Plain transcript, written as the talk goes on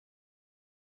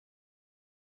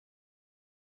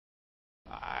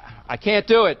I can't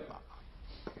do it.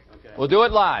 Okay. We'll do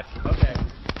it live. Okay.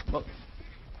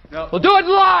 No. We'll do it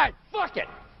live. Fuck it.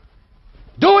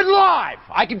 Do it live.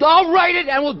 I'll write it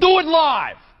and we'll do it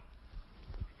live.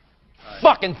 Right.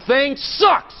 Fucking thing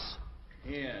sucks.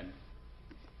 In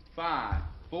 5,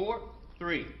 4,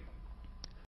 3.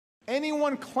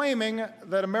 Anyone claiming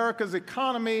that America's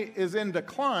economy is in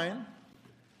decline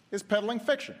is peddling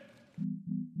fiction.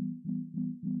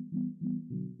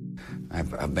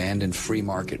 I've abandoned free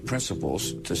market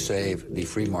principles to save the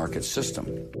free market system.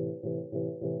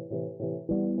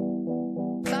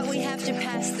 But we have to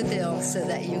pass the bill so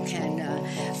that you can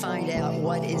find out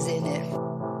what is in it.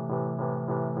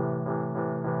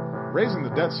 Raising the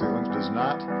debt ceilings does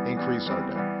not increase our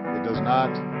debt. It does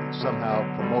not somehow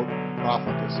promote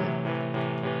profligacy.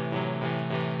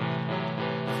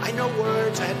 I know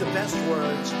words. I have the best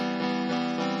words.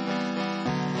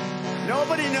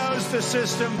 Nobody knows the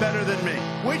system better than me,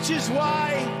 which is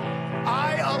why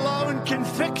I alone can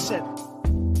fix it.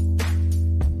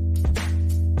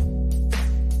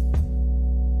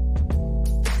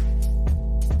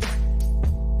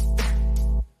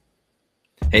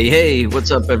 Hey,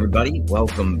 what's up, everybody?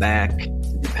 Welcome back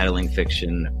to the Peddling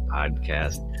Fiction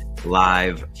Podcast,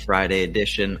 live Friday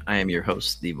edition. I am your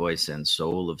host, the voice and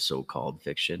soul of so-called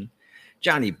fiction,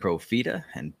 Johnny Profita,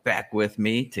 and back with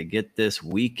me to get this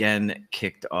weekend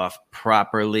kicked off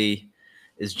properly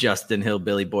is Justin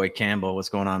Hillbilly Boy Campbell. What's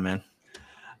going on, man?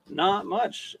 Not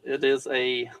much. It is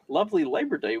a lovely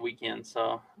Labor Day weekend,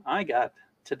 so I got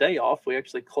today off. We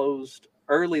actually closed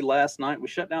early last night. We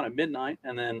shut down at midnight,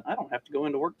 and then I don't have to go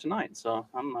into work tonight. So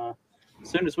I'm as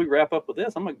soon as we wrap up with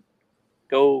this, I'm gonna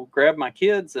go grab my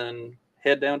kids and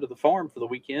head down to the farm for the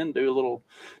weekend, do a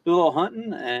little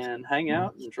hunting and hang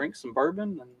out and drink some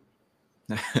bourbon.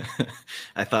 And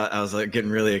I thought I was like getting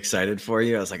really excited for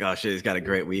you. I was like, oh shit, he's got a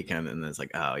great weekend, and then it's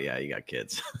like, oh yeah, you got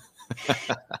kids.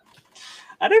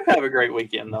 I do have a great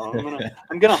weekend though.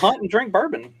 I'm gonna hunt and drink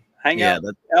bourbon, hang out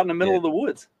in the middle of the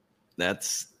woods. I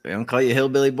don't call you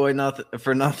Hillbilly Boy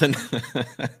for nothing.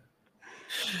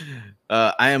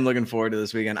 I am looking forward to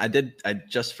this weekend. I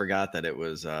just forgot that it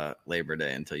was Labor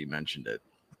Day until you mentioned it.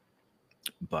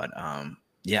 But I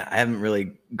haven't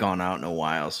really gone out in a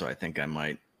while, so I think I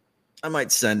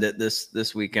might send it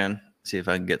this weekend. See if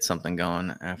I can get something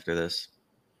going after this.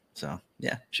 So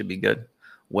yeah, should be good.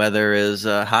 Weather is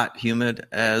hot, humid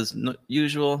as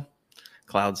usual.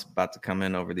 Clouds about to come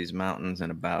in over these mountains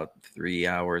in about 3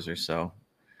 hours or so.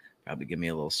 Probably give me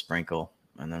a little sprinkle,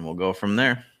 and then we'll go from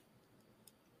there.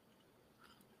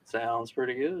 Sounds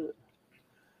pretty good.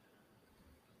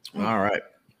 All right.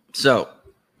 So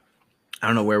I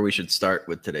don't know where we should start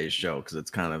with today's show because it's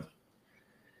kind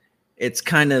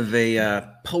of a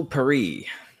potpourri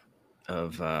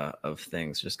of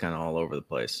things, just kind of all over the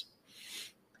place.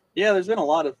 Yeah, there's been a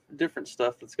lot of different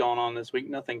stuff that's going on this week.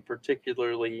 Nothing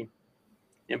particularly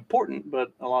important,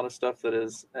 but a lot of stuff that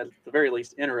is at the very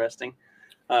least interesting.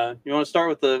 You want to start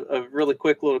with a really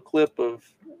quick little clip of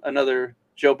another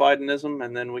Joe Bidenism,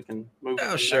 and then we can move.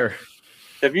 Oh, sure. There.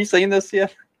 Have you seen this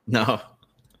yet? No.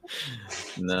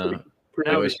 Now it's a great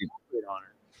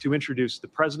honor to introduce the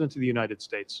President of the United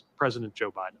States, President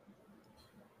Joe Biden.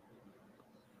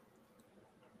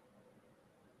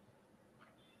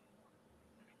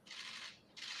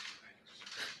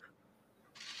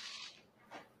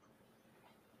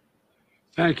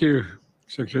 Thank you,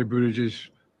 Secretary Buttigieg.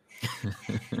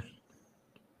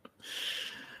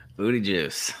 Booty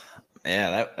juice.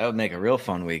 Yeah, that would make a real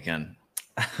fun weekend.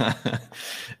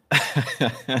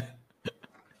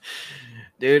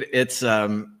 Dude, it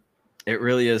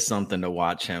really is something to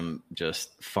watch him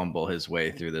just fumble his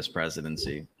way through this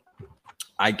presidency.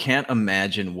 I can't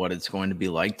imagine what it's going to be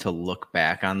like to look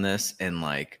back on this in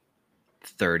like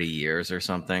 30 years or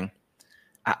something.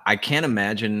 I can't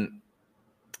imagine.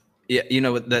 Yeah, you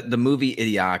know, the movie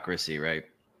Idiocracy, right?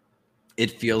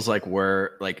 It feels like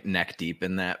we're like neck deep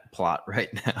in that plot right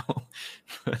now.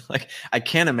 Like, I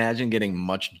can't imagine getting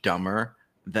much dumber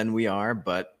than we are,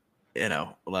 but you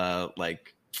know,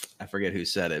 like I forget who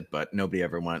said it, but nobody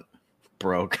ever went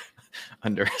broke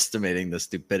underestimating the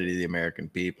stupidity of the American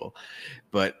people.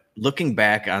 But looking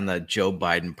back on the Joe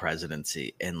Biden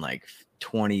presidency in like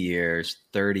 20 years,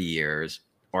 30 years,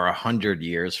 or 100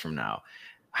 years from now,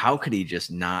 how could he just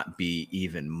not be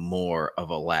even more of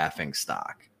a laughing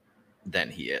stock than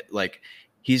he is? Like,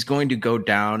 he's going to go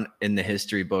down in the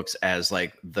history books as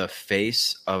like the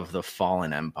face of the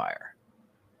fallen empire.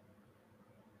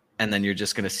 And then you're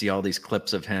just going to see all these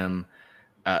clips of him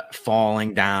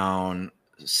falling down,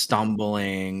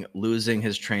 stumbling, losing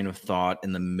his train of thought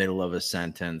in the middle of a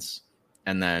sentence,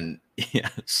 and then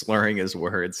slurring his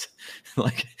words.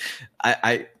 Like,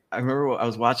 I remember I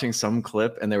was watching some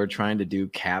clip and they were trying to do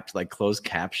closed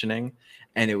captioning,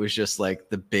 and it was just like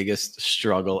the biggest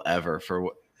struggle ever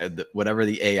for whatever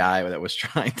the AI that was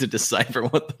trying to decipher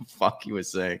what the fuck he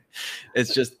was saying.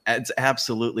 It's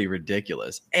absolutely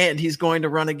ridiculous. And he's going to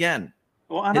run again.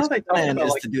 Well, I know His they talked plan about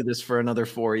is to do this for another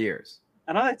 4 years.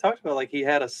 I know they talked about like he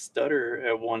had a stutter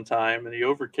at one time and he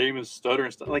overcame his stutter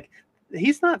and stuff. Like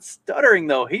he's not stuttering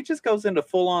though. He just goes into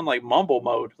full on like mumble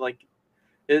mode. Like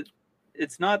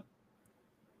it's not.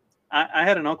 I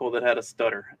had an uncle that had a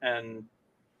stutter, and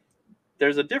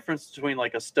there's a difference between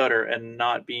like a stutter and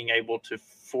not being able to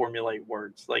formulate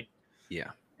words. Like,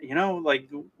 yeah, you know, like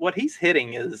what he's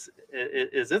hitting is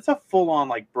it's a full on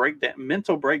like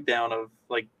mental breakdown of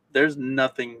like there's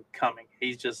nothing coming.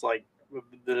 He's just like,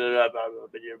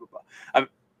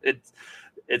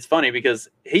 it's funny because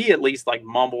he at least like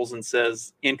mumbles and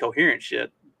says incoherent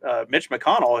shit. Mitch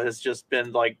McConnell has just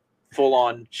been like full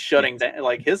on shutting down,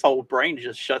 like his whole brain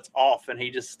just shuts off and he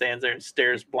just stands there and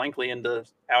stares blankly into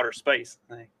outer space.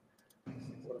 What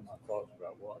are my thoughts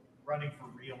about what? Running for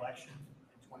re-election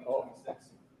in 2026.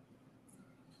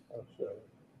 Oh, sure.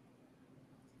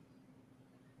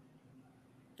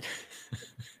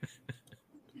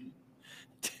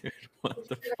 Dude, what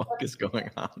the fuck is going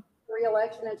on?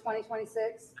 Re-election in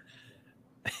 2026.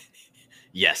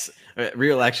 Yes,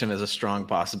 re-election is a strong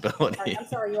possibility. All right, I'm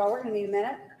sorry, you all. We're going to need a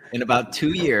minute. In about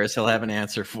 2 years, he'll have an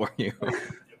answer for you.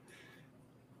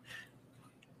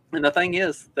 And the thing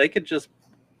is, they could just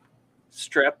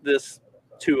strap this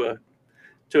to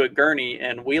a gurney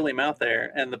and wheel him out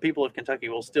there, and the people of Kentucky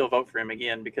will still vote for him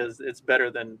again because it's better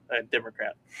than a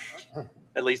Democrat,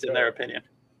 at least in their opinion.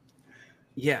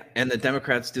 Yeah, and the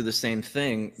Democrats do the same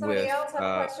thing Somebody with else have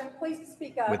a question? Please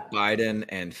speak up. with Biden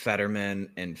and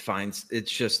Fetterman and Feinstein.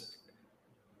 It's just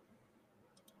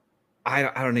I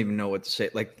don't even know what to say.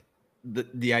 Like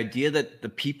the idea that the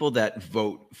people that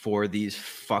vote for these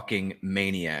fucking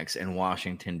maniacs in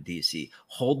Washington, D.C.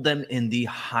 hold them in the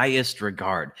highest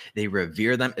regard. They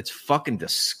revere them. It's fucking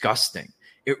disgusting.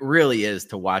 It really is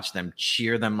to watch them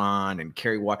cheer them on and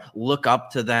look up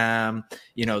to them.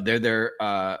 You know,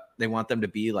 they want them to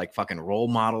be like fucking role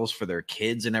models for their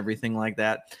kids and everything like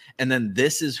that. And then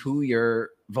this is who you're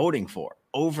voting for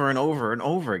over and over and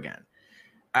over again.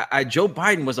 Joe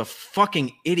Biden was a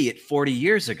fucking idiot 40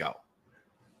 years ago.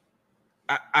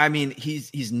 I mean,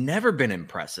 he's never been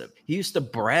impressive. He used to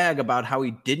brag about how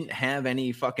he didn't have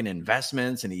any fucking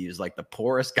investments and he was like the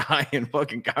poorest guy in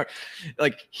fucking car.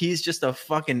 Like he's just a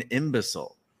fucking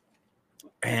imbecile.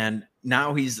 And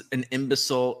now he's an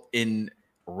imbecile in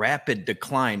rapid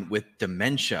decline with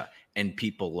dementia, and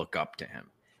people look up to him.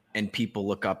 And people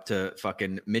look up to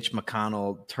fucking Mitch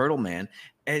McConnell, Turtle Man.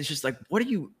 And it's just like,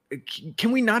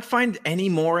 can we not find any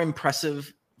more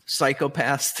impressive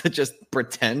psychopaths to just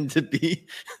pretend to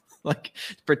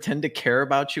care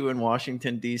about you in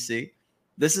Washington, D.C.?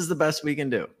 This is the best we can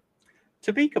do.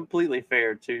 To be completely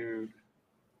fair to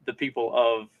the people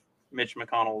of Mitch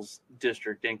McConnell's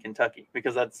district in Kentucky,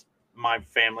 because that's my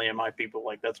family and my people,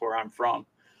 like that's where I'm from.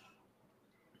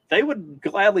 They would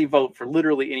gladly vote for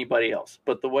literally anybody else.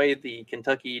 But the way the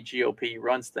Kentucky GOP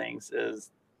runs things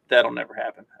is that'll never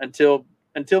happen. Until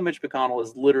Mitch McConnell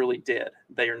is literally dead,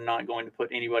 they are not going to put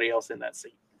anybody else in that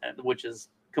seat, which is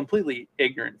completely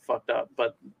ignorant and fucked up.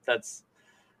 But that's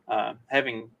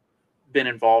having been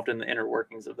involved in the inner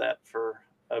workings of that for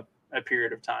a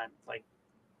period of time. Like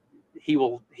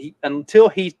until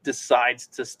he decides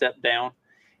to step down,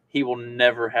 he will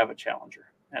never have a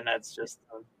challenger. And that's just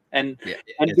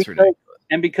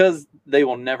because they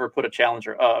will never put a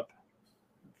challenger up,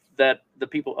 that the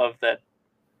people of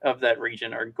that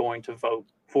region are going to vote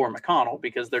for McConnell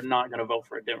because they're not going to vote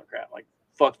for a Democrat. Like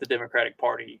fuck the Democratic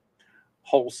Party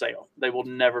wholesale. They will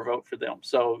never vote for them.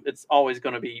 So it's always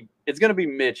going to be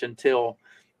Mitch until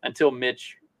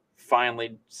Mitch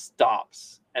finally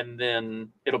stops, and then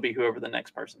it'll be whoever the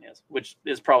next person is, which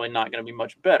is probably not going to be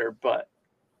much better. But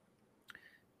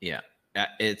yeah,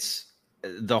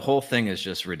 the whole thing is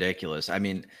just ridiculous. I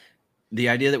mean, the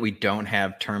idea that we don't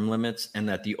have term limits and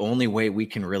that the only way we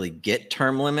can really get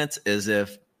term limits is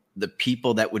if the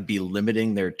people that would be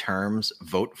limiting their terms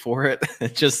vote for it.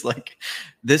 It's just like,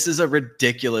 this is a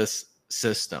ridiculous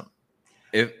system.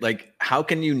 How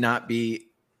can you not be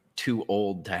too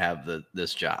old to have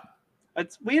this job?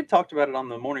 We had talked about it on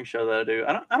the morning show that I do.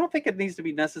 I don't think it needs to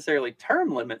be necessarily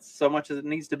term limits so much as it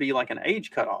needs to be like an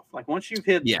age cutoff. Like once you've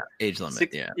hit age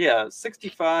limit,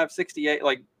 65, 68,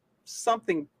 like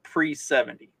something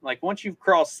pre-70. Like once you've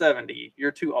crossed 70,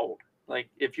 you're too old. Like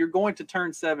if you're going to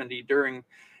turn 70 during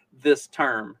this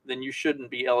term, then you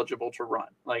shouldn't be eligible to run.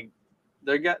 Like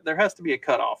there has to be a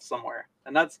cutoff somewhere,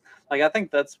 and that's like I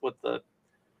think that's what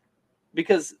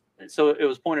because so it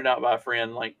was pointed out by a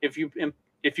friend, like if you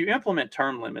implement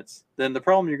term limits, then the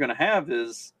problem you're going to have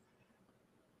is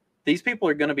these people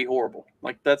are going to be horrible.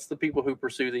 Like that's the people who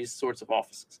pursue these sorts of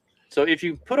offices. So if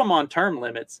you put them on term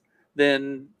limits,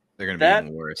 then they're going to be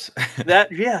even worse.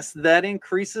 that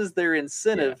increases their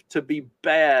incentive to be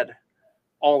bad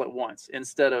all at once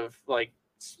instead of like.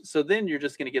 So then you're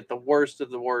just going to get the worst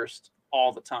of the worst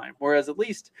all the time. Whereas at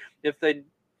least if they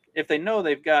know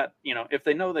they've got, if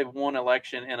they know they've won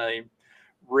election in a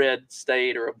red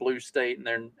state or a blue state and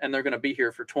they're going to be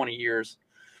here for 20 years,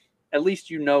 at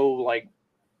least like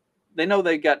they know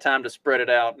they've got time to spread it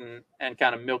out and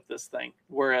kind of milk this thing.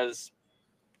 Whereas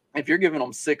if you're giving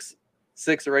them six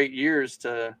or 8 years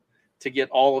to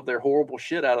get all of their horrible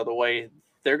shit out of the way,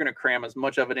 they're going to cram as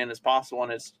much of it in as possible,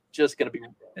 and it's just going to be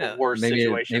a worse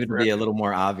situation. Maybe to be a little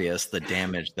more obvious the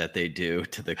damage that they do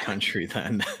to the country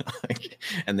then,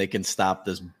 and they can stop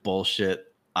this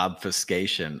bullshit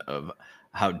obfuscation of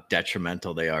how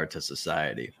detrimental they are to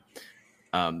society.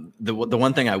 The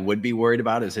one thing I would be worried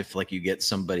about is if like you get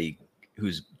somebody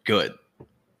who's good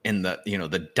in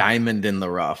the diamond in the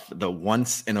rough, the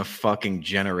once in a fucking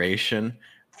generation,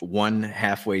 one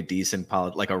halfway decent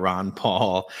like a Ron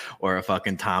Paul or a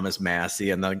fucking Thomas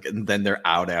Massey, and then they're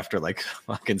out after like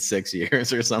fucking 6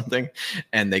 years or something,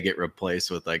 and they get replaced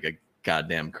with like a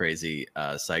goddamn crazy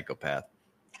psychopath.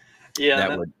 Yeah,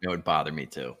 that would bother me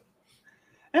too.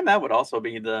 And that would also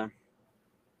be the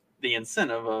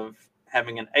incentive of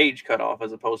having an age cutoff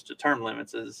as opposed to term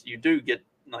limits. Is you do get,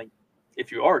 like,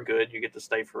 if you are good, you get to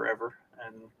stay forever,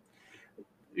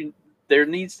 and there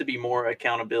needs to be more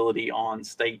accountability on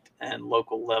state and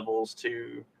local levels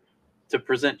to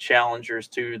present challengers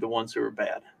to the ones who are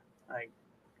bad.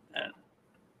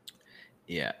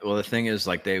 Yeah. Well, the thing is,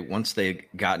 like, once they've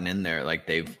gotten in there, like,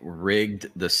 they've rigged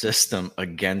the system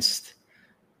against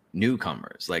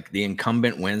newcomers. Like, the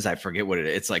incumbent wins. I forget what it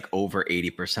is. It's like over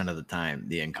 80% of the time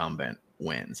the incumbent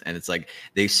wins. And it's like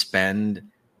they spend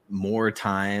more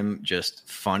time just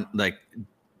fun, like,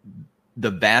 the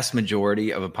vast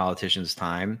majority of a politician's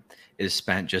time is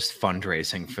spent just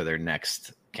fundraising for their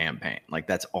next campaign. Like,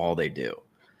 that's all they do.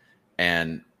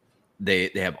 And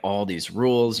they have all these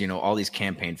rules, all these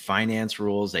campaign finance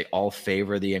rules. They all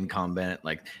favor the incumbent.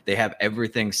 Like, they have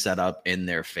everything set up in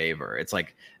their favor. It's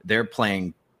like they're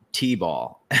playing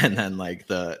T-ball, and then like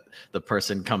the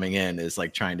person coming in is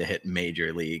like trying to hit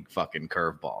major league fucking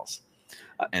curveballs.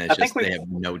 And it's just they have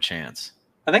no chance.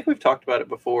 I think we've talked about it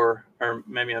before, or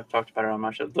maybe I've talked about it on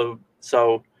my show.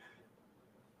 So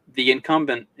the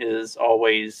incumbent is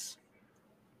always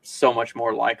so much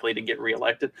more likely to get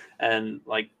reelected. And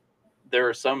like, there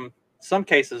are some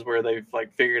cases where they've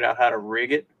like figured out how to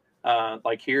rig it.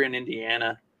 Like here in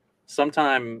Indiana,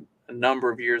 sometime a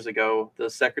number of years ago, the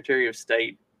Secretary of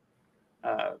State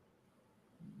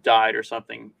died or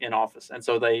something in office. And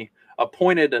so they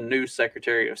appointed a new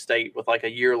Secretary of State with like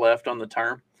a year left on the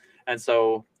term. And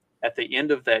so at the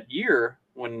end of that year,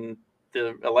 when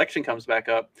the election comes back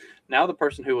up, now the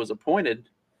person who was appointed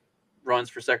runs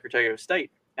for Secretary of State.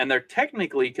 And they're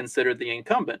technically considered the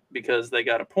incumbent because they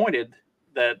got appointed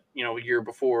that, a year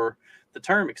before the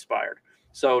term expired.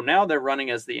 So now they're running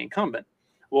as the incumbent.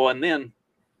 Well, and then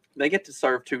they get to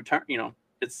serve 2 terms.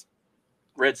 It's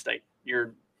red state.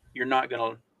 You're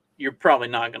probably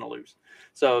not going to lose.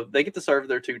 So they get to serve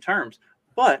their 2 terms.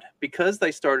 But because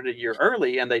they started a year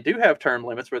early and they do have term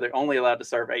limits where they're only allowed to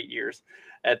serve 8 years,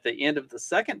 at the end of the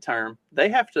second term, they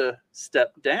have to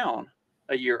step down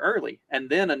a year early. And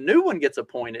then a new one gets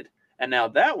appointed. And now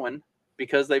that one,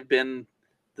 because they've been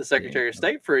the Secretary of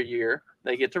State for a year,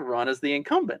 they get to run as the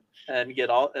incumbent and get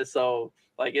all. So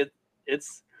like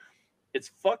it's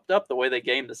fucked up the way they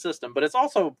game the system, but it's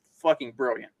also fucking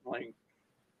brilliant. Like,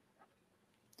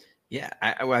 yeah,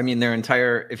 I mean,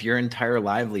 if your entire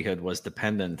livelihood was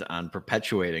dependent on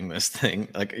perpetuating this thing,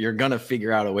 like, you're gonna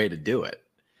figure out a way to do it.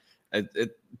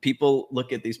 People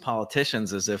look at these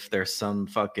politicians as if they're some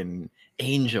fucking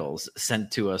angels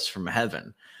sent to us from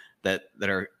heaven that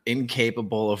are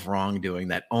incapable of wrongdoing,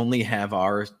 that only have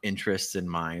our interests in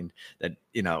mind. That,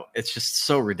 it's just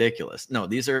so ridiculous. No,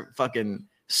 these are fucking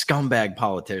scumbag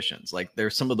politicians. Like, they're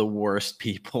some of the worst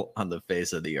people on the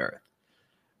face of the earth.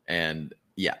 And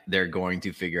yeah, they're going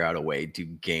to figure out a way to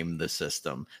game the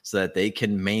system so that they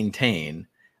can maintain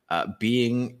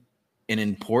being an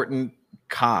important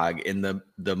cog in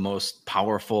the most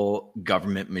powerful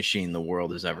government machine the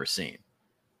world has ever seen.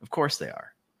 Of course they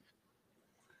are.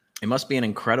 It must be an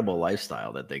incredible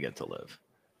lifestyle that they get to live.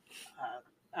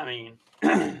 I mean,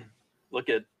 look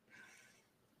at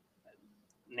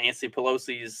Nancy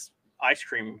Pelosi's ice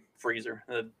cream freezer.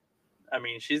 I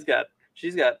mean, she's got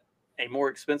a more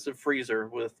expensive freezer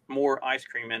with more ice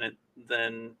cream in it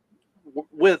than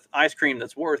with ice cream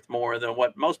that's worth more than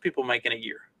what most people make in a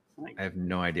year. Like, I have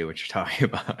no idea what you're talking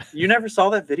about. you never saw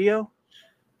that video?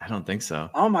 I don't think so.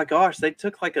 Oh my gosh, they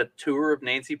took like a tour of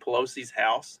Nancy Pelosi's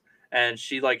house, and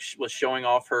she like was showing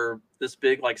off this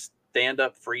big like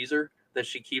stand-up freezer that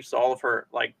she keeps all of her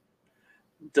like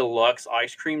deluxe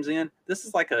ice creams in. This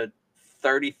is like a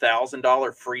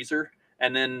 $30,000 freezer,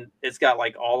 and then it's got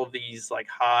like all of these like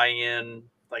high-end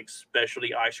like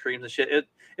specialty ice creams and shit.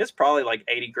 It's probably like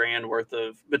 80 grand worth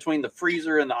of, between the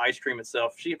freezer and the ice cream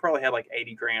itself, she probably had like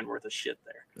 80 grand worth of shit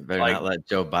there. You better like, not let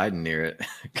Joe Biden near it.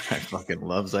 Guy fucking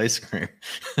loves ice cream.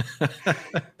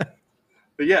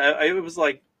 But yeah, it was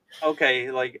like, okay,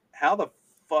 like how the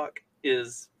fuck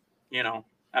is, you know,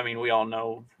 I mean, we all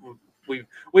know,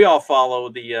 we all follow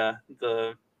the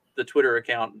Twitter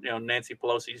account, you know, Nancy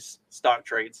Pelosi's stock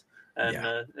trades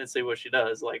and see what she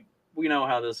does. Like, we know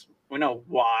we know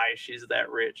why she's that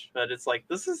rich, but it's like,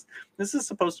 this is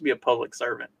supposed to be a public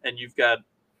servant, and you've got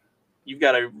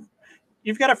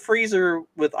a freezer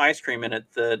with ice cream in it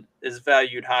that is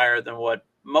valued higher than what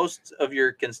most of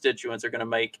your constituents are going to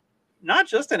make, not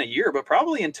just in a year, but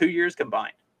probably in 2 years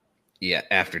combined. Yeah,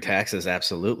 after taxes,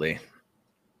 absolutely.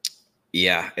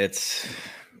 Yeah, it's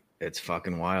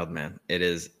fucking wild, man.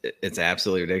 It's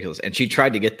absolutely ridiculous. And she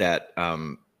tried to get that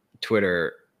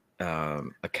Twitter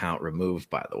account removed,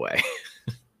 by the way.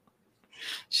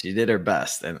 She did her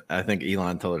best, and I think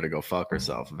Elon told her to go fuck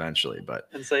herself eventually. But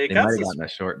and so it might have gotten a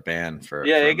short ban for.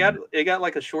 Yeah, it got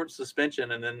like a short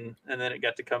suspension, and then it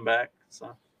got to come back.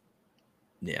 So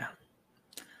yeah,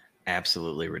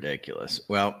 absolutely ridiculous.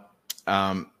 Well,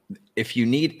 if you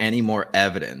need any more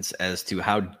evidence as to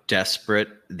how desperate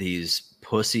these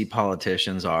pussy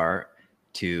politicians are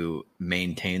to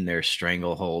maintain their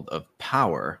stranglehold of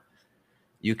power,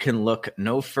 you can look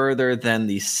no further than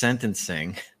the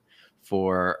sentencing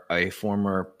for a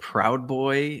former Proud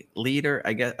Boy leader.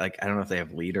 I guess, like, I don't know if they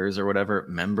have leaders or whatever,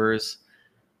 members,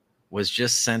 was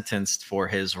just sentenced for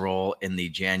his role in the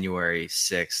January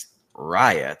 6th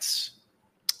riots,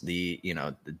 the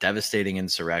devastating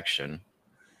insurrection.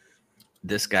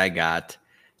 This guy got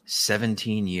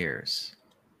 17 years.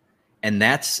 And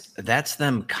that's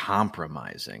them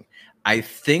compromising. I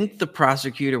think the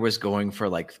prosecutor was going for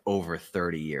like over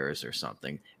 30 years or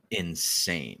something.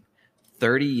 Insane.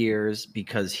 30 years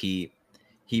because he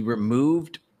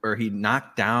removed, or he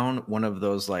knocked down one of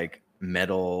those like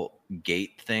metal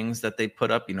gate things that they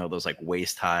put up, those like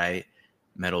waist high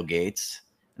metal gates.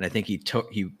 And I think he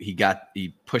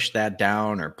pushed that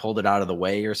down or pulled it out of the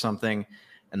way or something.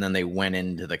 And then they went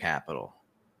into the Capitol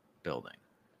building.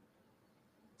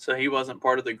 So he wasn't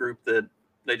part of the group that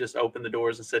they just opened the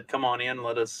doors and said, "Come on in,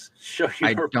 let us show you."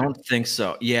 I don't think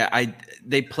so. Yeah,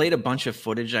 they played a bunch of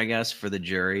footage, I guess, for the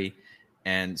jury.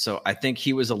 And so I think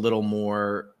he was a little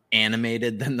more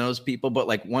animated than those people. But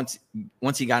like once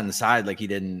he got inside, like I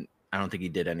don't think he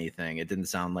did anything. It didn't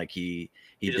sound like he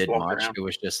did much. Around. It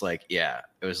was just like, it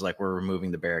was like, we're removing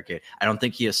the barricade. I don't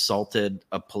think he assaulted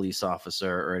a police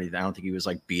officer or anything. I don't think he was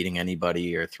like beating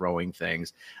anybody or throwing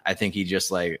things. I think he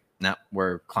just like, no,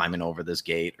 we're climbing over this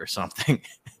gate or something.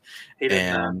 He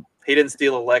didn't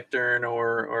steal a lectern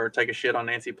or take a shit on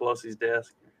Nancy Pelosi's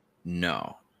desk.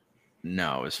 No.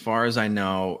 As far as I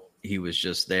know, he was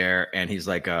just there, and he's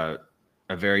like a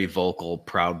very vocal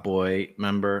Proud Boy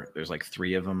member. There's like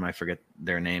 3 of them. I forget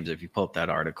their names. If you pull up that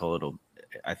article,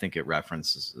 I think it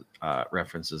references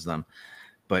them.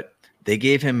 But they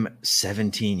gave him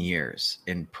 17 years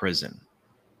in prison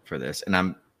for this,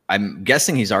 and I'm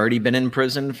guessing he's already been in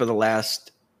prison for the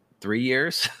last 3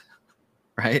 years,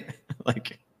 right?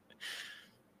 Like,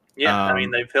 yeah, I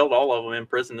mean, they've held all of them in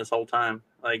prison this whole time.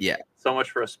 Like, yeah, so much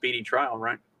for a speedy trial,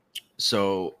 right?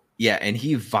 So yeah, and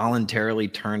he voluntarily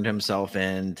turned himself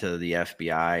in to the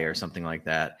FBI or something like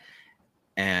that.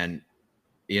 And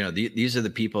these are the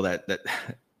people that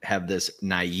have this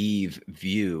naive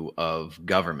view of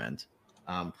government.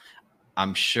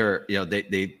 I'm sure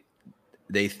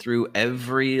they threw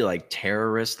every like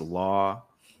terrorist law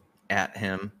at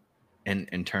him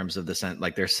in terms of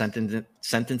they're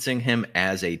sentencing him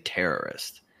as a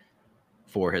terrorist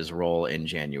for his role in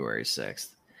January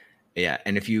 6th. Yeah,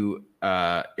 and if you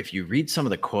read some of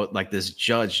the quote, like, this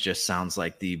judge just sounds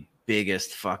like the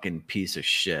biggest fucking piece of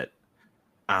shit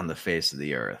on the face of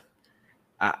the earth.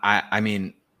 I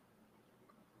mean,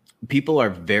 people are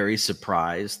very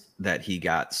surprised that he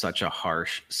got such a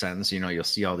harsh sentence. You'll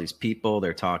see all these people,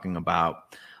 they're talking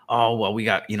about, oh, well, we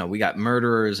got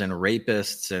murderers and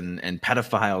rapists and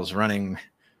pedophiles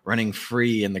running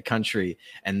free in the country,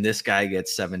 and this guy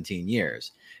gets 17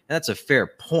 years. That's a fair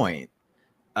point.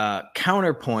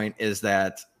 Counterpoint is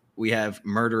that we have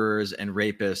murderers and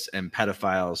rapists and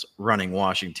pedophiles running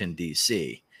Washington,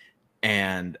 D.C.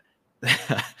 And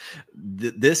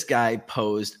this guy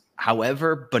posed,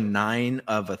 however benign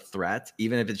of a threat,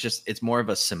 even if it's more of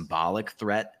a symbolic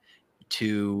threat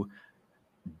to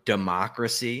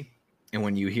democracy. And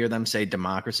when you hear them say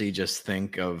democracy, just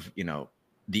think of,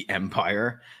 the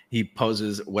empire. He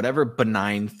poses whatever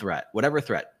benign threat,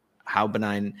 how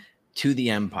benign to the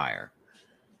empire,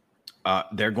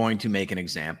 they're going to make an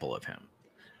example of him.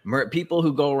 People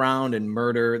who go around and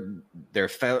murder their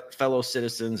fellow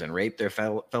citizens and rape their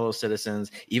fellow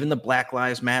citizens, even the Black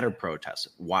Lives Matter protests.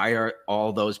 Why are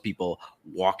all those people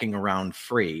walking around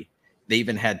free? They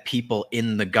even had people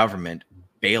in the government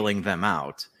bailing them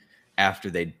out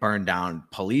after they'd burned down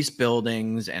police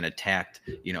buildings and attacked,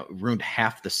 ruined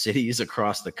half the cities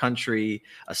across the country,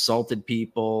 assaulted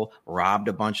people, robbed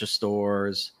a bunch of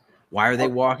stores. Why are they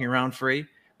walking around free?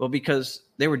 Well, because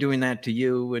they were doing that to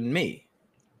you and me.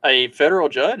 A federal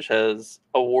judge has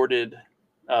awarded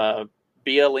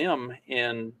BLM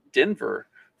in Denver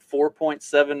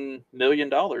 $4.7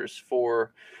 million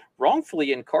for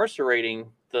wrongfully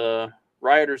incarcerating the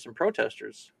rioters and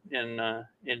protesters in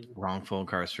wrongful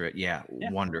incarcerate. Yeah,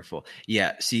 wonderful.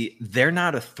 Yeah, see, they're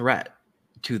not a threat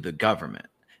to the government.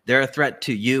 They're a threat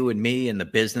to you and me and the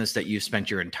business that you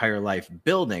spent your entire life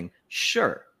building.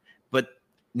 Sure, but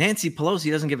Nancy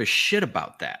Pelosi doesn't give a shit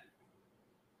about that.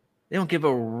 They don't give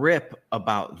a rip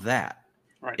about that.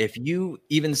 Right. If you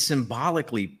even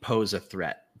symbolically pose a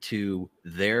threat to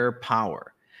their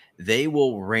power, they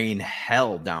will rain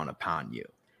hell down upon you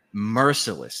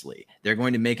mercilessly. They're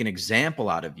going to make an example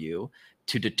out of you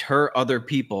to deter other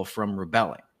people from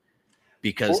rebelling,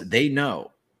 because they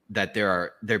know that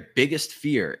their biggest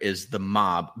fear is the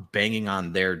mob banging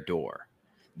on their door.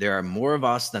 There are more of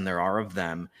us than there are of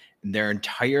them. Their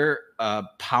entire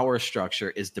power structure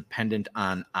is dependent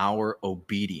on our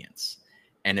obedience.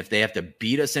 And if they have to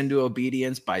beat us into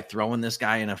obedience by throwing this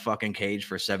guy in a fucking cage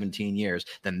for 17 years,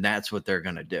 then that's what they're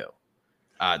going to do.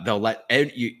 They'll let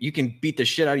you can beat the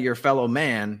shit out of your fellow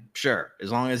man, sure,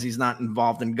 as long as he's not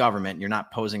involved in government, you're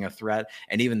not posing a threat.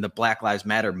 And even the Black Lives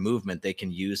Matter movement, they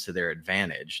can use to their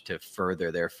advantage to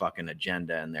further their fucking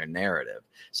agenda and their narrative.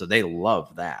 So they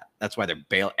love that. That's why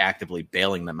they're actively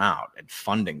bailing them out and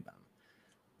funding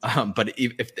them. But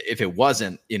if it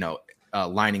wasn't,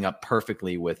 lining up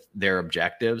perfectly with their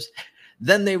objectives,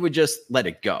 then they would just let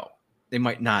it go. They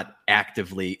might not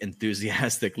actively,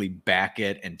 enthusiastically back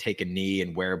it and take a knee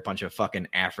and wear a bunch of fucking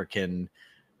African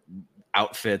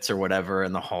outfits or whatever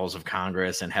in the halls of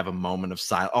Congress and have a moment of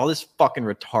silence. All this fucking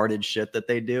retarded shit that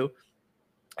they do.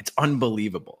 It's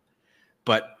unbelievable.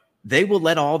 But they will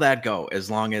let all that go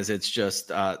as long as it's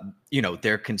just,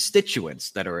 their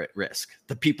constituents that are at risk,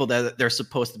 the people that they're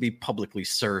supposed to be publicly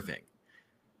serving.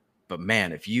 But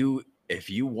man, if you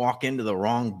walk into the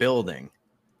wrong building,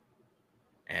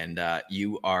 and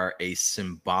you are a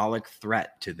symbolic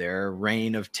threat to their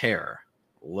reign of terror,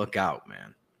 look out,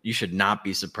 man. You should not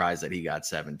be surprised that he got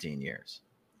 17 years.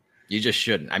 You just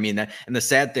shouldn't. I mean, and the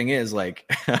sad thing is,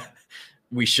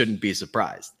 we shouldn't be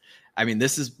surprised. I mean,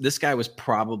 this guy was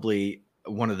probably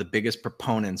one of the biggest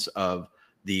proponents of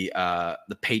the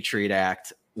Patriot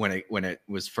Act when it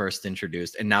was first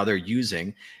introduced, and now they're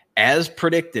using, as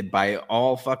predicted by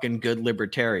all fucking good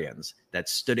libertarians that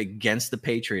stood against the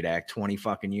Patriot Act 20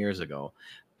 fucking years ago,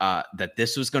 that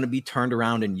this was going to be turned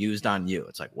around and used on you.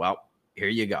 It's like, well, here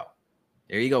you go.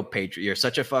 There you go, Patriot. You're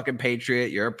such a fucking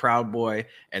patriot. You're a proud boy.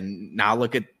 And now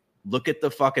look at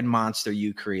the fucking monster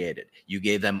you created. You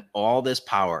gave them all this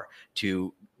power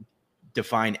to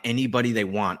define anybody they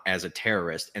want as a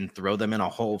terrorist and throw them in a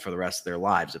hole for the rest of their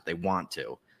lives if they want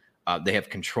to. They have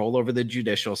control over the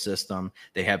judicial system.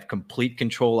 They have complete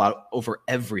control over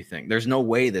everything. There's no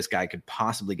way this guy could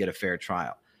possibly get a fair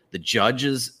trial. The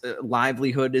judge's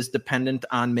livelihood is dependent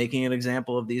on making an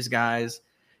example of these guys.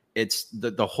 It's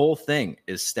the whole thing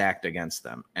is stacked against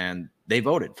them, and they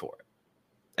voted for it.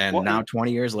 And now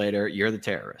 20 years later, you're the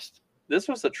terrorist. This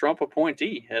was a Trump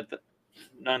appointee,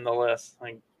 nonetheless.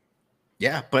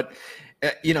 Yeah, but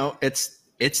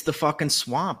it's the fucking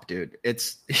swamp, dude.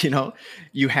 It's,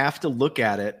 you have to look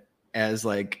at it as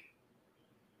like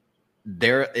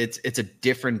it's a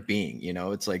different being,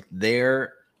 it's like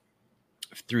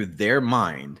through their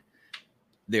mind,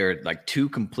 they're like two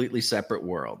completely separate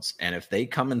worlds. And if they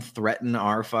come and threaten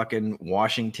our fucking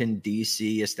Washington,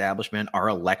 D.C. establishment, our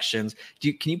elections,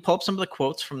 can you pull up some of the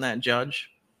quotes from that judge?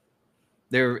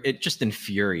 It's just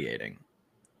infuriating.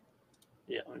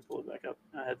 Yeah, let me pull it back up.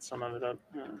 I had some of it up.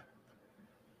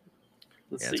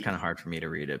 Let's Yeah, see. it's kind of hard for me to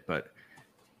read it, but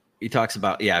he talks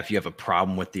about, if you have a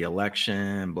problem with the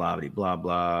election, blah, blah, blah,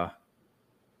 blah.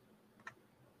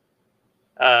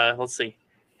 Let's see.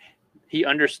 He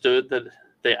understood that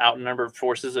the outnumbered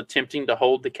forces attempting to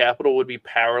hold the Capitol would be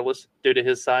powerless due to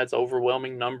his side's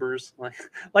overwhelming numbers.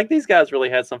 Like these guys really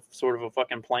had some sort of a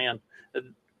fucking plan.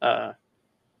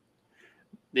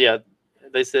 Yeah,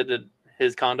 they said that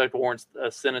his conduct warrants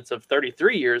a sentence of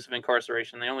 33 years of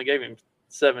incarceration. They only gave him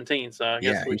 17, so I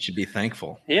guess he should be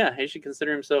thankful. Yeah, he should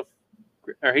consider himself,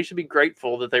 or he should be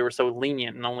grateful that they were so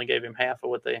lenient and only gave him half of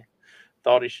what they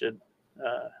thought he should.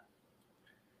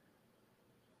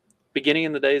 Beginning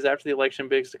in the days after the election,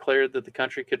 Biggs declared that the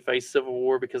country could face civil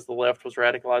war because the left was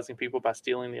radicalizing people by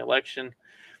stealing the election.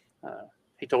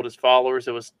 He told his followers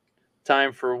it was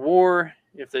time for war.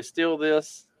 If they steal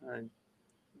this,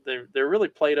 they really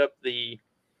played up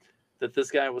that this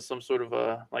guy was some sort of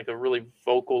a really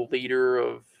vocal leader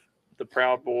of the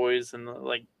Proud Boys and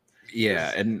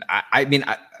And I mean,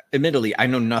 admittedly, I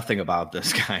know nothing about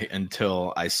this guy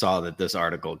until I saw that this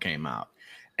article came out.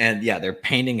 And they're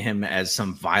painting him as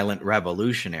some violent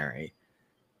revolutionary.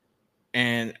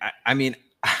 And I mean,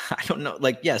 I don't know.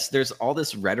 Yes, there's all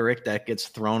this rhetoric that gets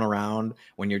thrown around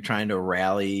when you're trying to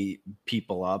rally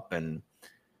people up.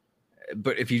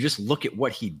 But if you just look at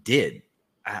what he did,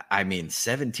 I mean,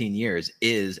 17 years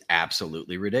is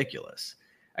absolutely ridiculous.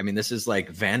 I mean, this is like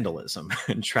vandalism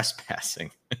and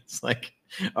trespassing. It's like,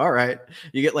 all right,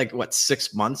 you get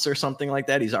 6 months or something like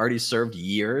that. He's already served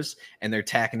years and they're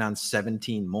tacking on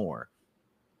 17 more.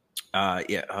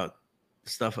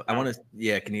 Stuff I want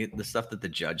to, can you, the stuff that the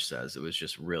judge says, it was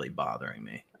just really bothering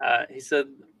me. He said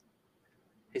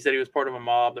he was part of a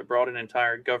mob that brought an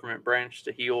entire government branch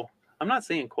to heel. I'm not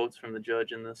seeing quotes from the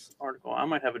judge in this article. I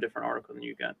might have a different article than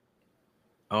you got.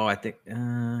 Oh, I think,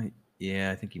 I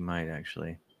think you might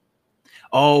actually.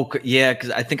 Oh, yeah, because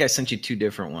I think I sent you two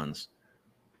different ones.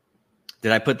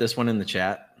 Did I put this one in the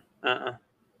chat?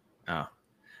 Oh,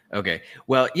 okay.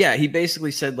 Well, he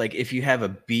basically said, if you have a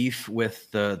beef with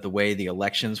the way the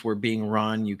elections were being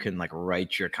run, you can,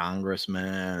 write your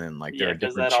congressman and, there are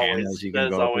different channels you can go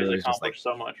to. That always accomplished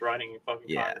so much, writing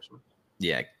fucking congressman.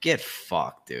 Yeah, get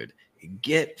fucked, dude.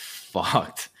 Get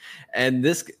fucked. And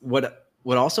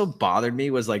what also bothered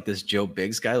me was this Joe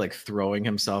Biggs guy throwing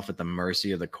himself at the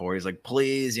mercy of the court. He's like,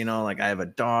 please, I have a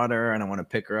daughter and I want to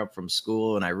pick her up from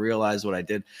school and I realized what I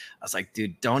did. I was like,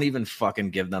 dude, don't even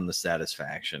fucking give them the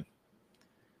satisfaction.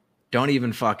 Don't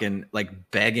even fucking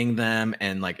begging them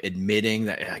and admitting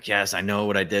that yes, I know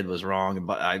what I did was wrong,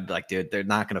 but dude, they're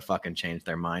not gonna fucking change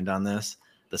their mind on this.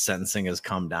 The sentencing has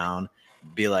come down.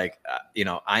 Be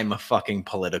I'm a fucking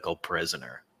political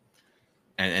prisoner.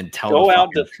 And tell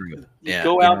the truth.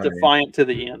 Go out defiant to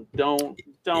the end. Don't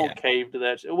cave to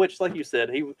that. Which, like you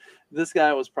said, this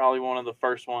guy was probably one of the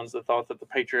first ones that thought that the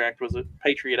Patriot Act was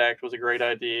a great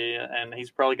idea, and he's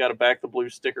probably got a Back the Blue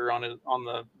sticker on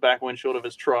the back windshield of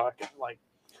his truck.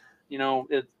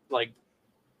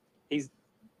 He's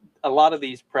a lot of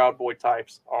these Proud Boy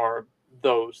types are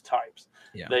those types.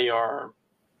 Yeah. They're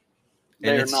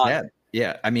not. Sad.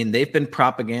 Yeah, I mean, they've been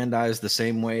propagandized the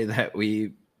same way that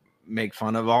we make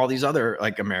fun of all these other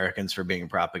Americans for being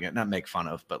propaganda. Not make fun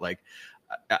of, but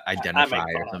identify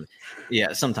or something.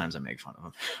 Yeah, sometimes I make fun of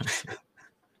them.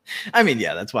 I mean,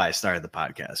 that's why I started the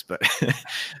podcast. But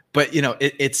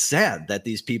it's sad that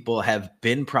these people have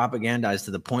been propagandized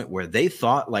to the point where they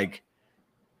thought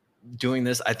doing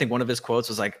this. I think one of his quotes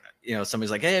was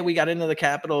somebody's like, hey, we got into the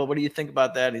Capitol. What do you think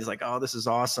about that? And he's like, oh, this is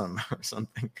awesome or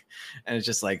something. And it's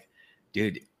just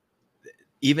dude,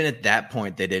 even at that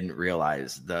point, they didn't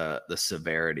realize the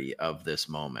severity of this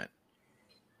moment.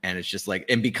 And it's just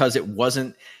and because it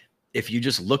wasn't, if you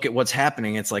just look at what's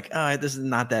happening, it's this is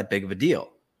not that big of a deal.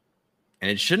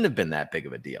 And it shouldn't have been that big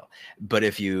of a deal. But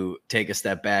if you take a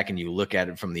step back and you look at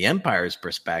it from the empire's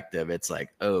perspective, it's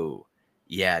oh,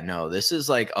 yeah, no, this is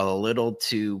a little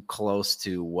too close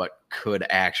to what could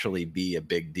actually be a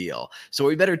big deal. So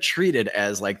we better treat it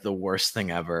as the worst thing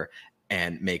ever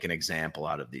and make an example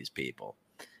out of these people.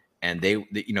 And they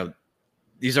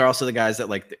these are also the guys that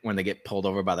when they get pulled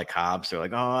over by the cops, they're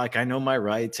oh, I know my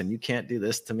rights and you can't do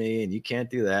this to me and you can't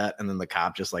do that. And then the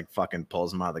cop just fucking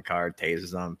pulls them out of the car,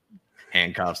 tases them,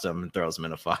 handcuffs them, and throws them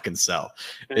in a fucking cell.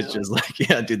 Yeah. It's just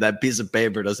dude, that piece of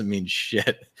paper doesn't mean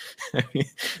shit. I mean,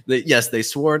 yes, they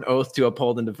swore an oath to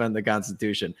uphold and defend the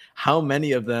Constitution. How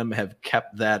many of them have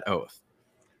kept that oath?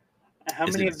 How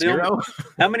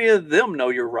many of them know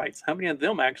your rights? How many of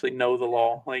them actually know the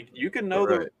law? You can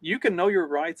know you can know your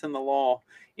rights and the law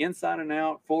inside and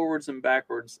out, forwards and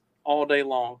backwards all day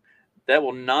long. That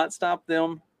will not stop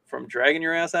them from dragging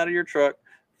your ass out of your truck,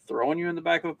 throwing you in the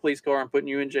back of a police car and putting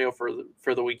you in jail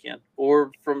for the weekend,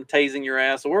 or from tasing your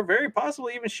ass, or very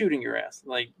possibly even shooting your ass.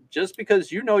 Like, just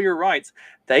because you know your rights,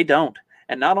 they don't.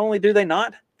 And not only do they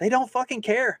not, they don't fucking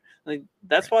care. Like,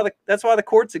 that's why the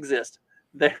courts exist.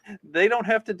 They don't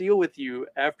have to deal with you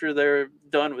after they're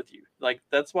done with you. Like,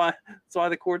 that's why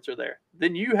the courts are there.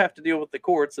 Then you have to deal with the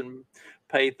courts and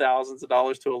pay thousands of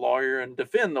dollars to a lawyer and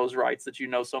defend those rights that you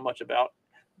know so much about.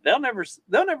 They'll never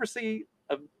see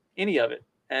any of it.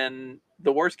 And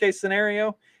the worst case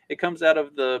scenario, it comes out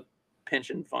of the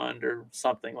pension fund or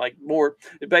something. Like, more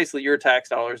basically your tax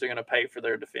dollars are going to pay for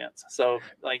their defense. So,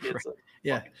 like, it's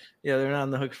they're not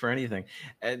on the hook for anything.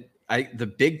 And the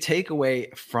big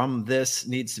takeaway from this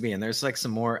needs to be, and there's like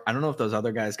some more, I don't know if those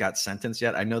other guys got sentenced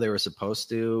yet. I know they were supposed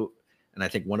to, and I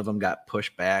think one of them got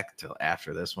pushed back till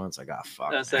after this one. It's like, oh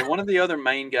fuck. I say one of the other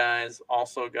main guys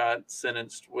also got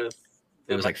sentenced with,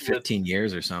 it was like 15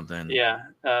 years or something. Yeah.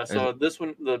 So this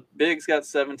one, the Biggs got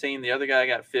 17, the other guy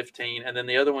got 15, and then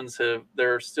the other ones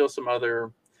there are still some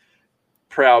other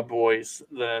Proud Boys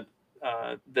that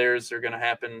theirs are going to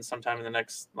happen sometime in the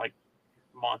next like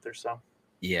month or so.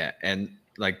 Yeah, and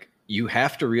like, you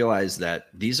have to realize that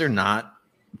these are not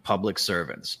public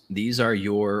servants. These are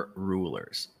your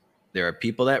rulers. There are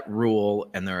people that rule,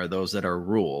 and there are those that are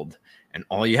ruled. And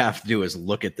all you have to do is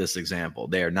look at this example.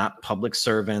 They are not public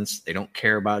servants. They don't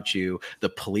care about you. The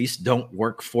police don't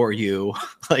work for you.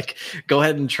 Like, go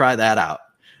ahead and try that out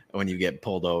when you get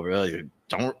pulled over.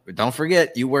 Don't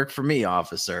forget, you work for me,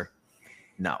 officer.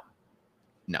 No,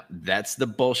 that's the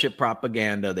bullshit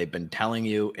propaganda they've been telling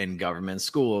you in government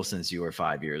school since you were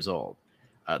 5 years old.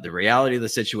 The reality of the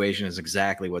situation is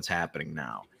exactly what's happening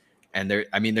now. And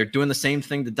they're doing the same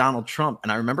thing to Donald Trump.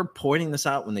 And I remember pointing this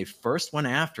out when they first went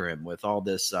after him with all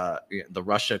this, the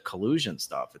Russia collusion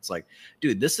stuff. It's like,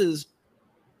 dude, this is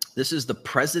the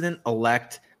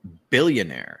president-elect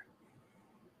billionaire.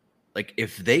 Like,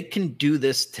 if they can do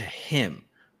this to him,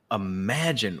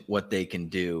 imagine what they can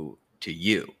do to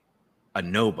you, a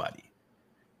nobody.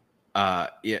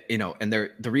 And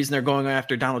the reason they're going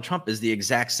after Donald Trump is the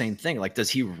exact same thing. Like, does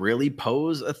he really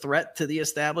pose a threat to the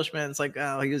establishment? It's like,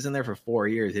 oh, he was in there for 4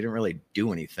 years. He didn't really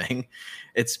do anything.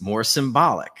 It's more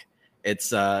symbolic.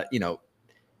 It's,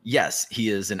 yes, he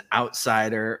is an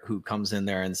outsider who comes in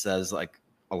there and says like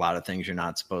a lot of things you're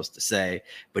not supposed to say,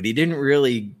 but he didn't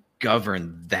really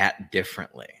govern that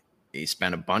differently. He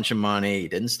spent a bunch of money. He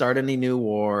didn't start any new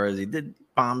wars. He did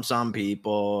bomb some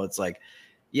people. It's like,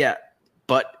 yeah,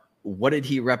 but what did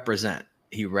he represent?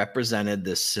 He represented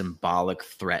this symbolic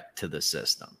threat to the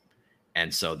system.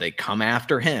 And so they come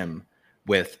after him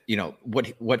with,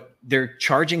 what they're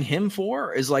charging him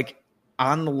for is like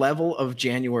on the level of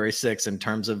January 6th in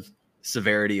terms of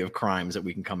severity of crimes that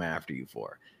we can come after you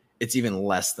for. It's even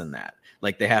less than that.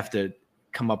 Like, they have to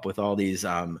come up with all these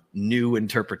new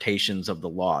interpretations of the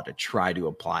law to try to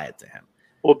apply it to him.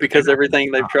 Well, because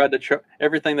everything they've tried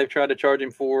to charge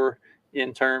him for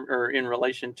in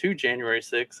relation to January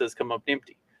 6th has come up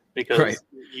empty,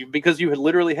 because you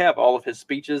literally have all of his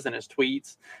speeches and his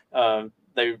tweets.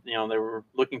 They were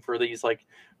looking for these like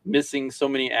missing so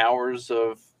many hours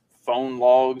of phone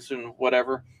logs and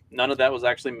whatever. None of that was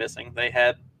actually missing. They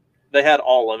had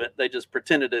all of it. They just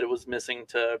pretended that it was missing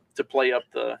to play up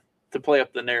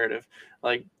the narrative.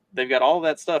 Like, they've got all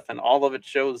that stuff, and all of it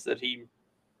shows that he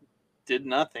did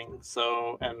nothing.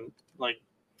 So, and like,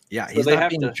 yeah, he's not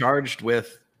being charged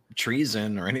with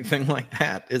treason or anything like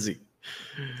that, is he?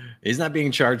 He's not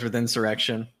being charged with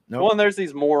insurrection. No. Well, and there are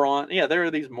these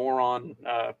moron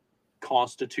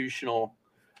constitutional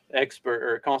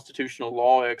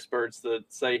law experts that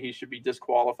say he should be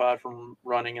disqualified from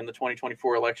running in the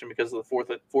 2024 election because of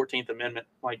the 14th Amendment.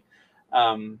 Like,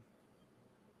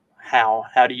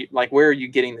 how do you, like, where are you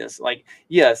getting this? Like,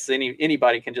 yes,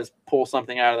 anybody can just pull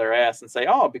something out of their ass and say,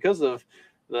 oh, because of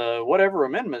the whatever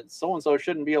amendment, so and so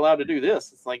shouldn't be allowed to do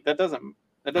this. It's like, that doesn't mean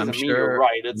you're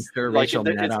right. It's like, Rachel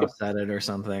Maddow said it or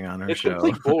something on her show. It's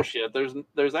complete bullshit.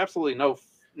 There's absolutely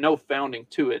no founding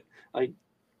to it. Like,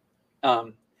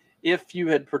 if you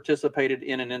had participated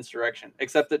in an insurrection,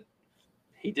 except that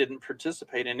he didn't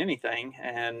participate in anything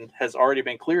and has already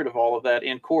been cleared of all of that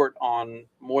in court on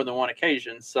more than one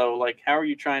occasion. So, like, how are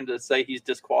you trying to say he's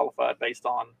disqualified based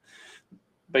on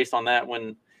that,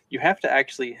 when you have to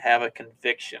actually have a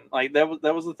conviction? Like, that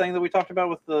was the thing that we talked about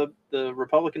with the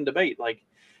Republican debate. Like,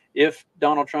 if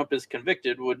Donald Trump is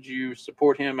convicted, would you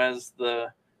support him as the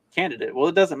candidate? Well,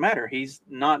 it doesn't matter. He's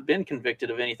not been convicted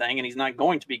of anything, and he's not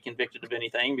going to be convicted of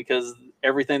anything, because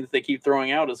everything that they keep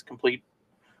throwing out is complete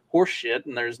horse shit,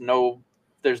 and there's no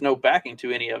backing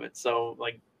to any of it. So,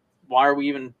 like, why are we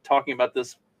even talking about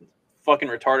this fucking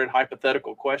retarded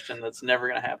hypothetical question that's never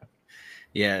going to happen.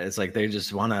 Yeah, it's like they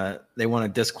want to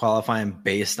disqualify him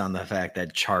based on the fact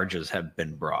that charges have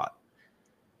been brought.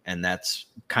 And that's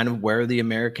kind of where the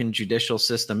American judicial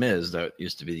system is. That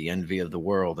used to be the envy of the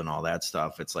world and all that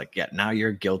stuff. It's like, yeah, now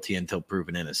you're guilty until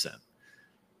proven innocent.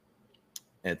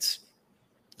 It's,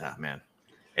 man,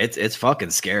 it's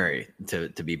fucking scary to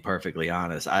be perfectly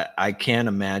honest. I can't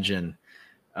imagine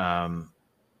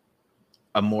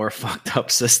a more fucked up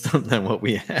system than what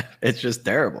we have. It's just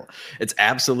terrible. It's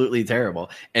absolutely terrible.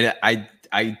 And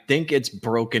I think it's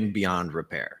broken beyond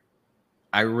repair.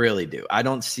 I really do. I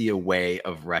don't see a way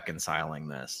of reconciling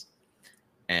this.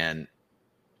 And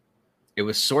it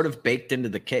was sort of baked into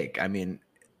the cake. I mean,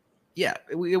 yeah,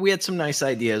 we had some nice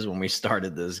ideas when we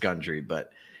started this country,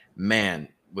 but man,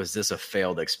 was this a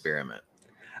failed experiment.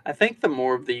 I think the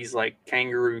more of these like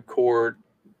kangaroo court,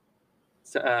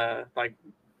 like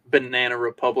banana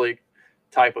republic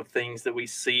type of things that we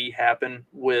see happen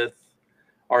with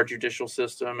our judicial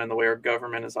system and the way our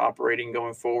government is operating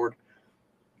going forward,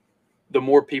 the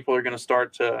more people are going to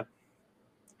start to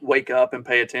wake up and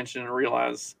pay attention and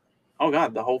realize, oh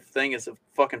God, the whole thing is a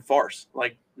fucking farce.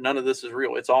 Like none of this is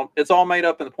real. It's all made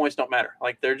up and the points don't matter.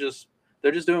 Like they're just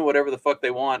doing whatever the fuck they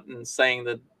want and saying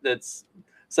that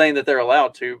they're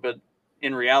allowed to, but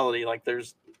in reality, like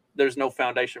there's no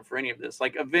foundation for any of this.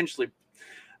 Like eventually,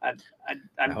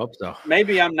 I hope so.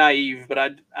 Maybe I'm naive, but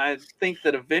I think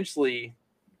that eventually,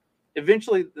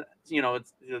 you know,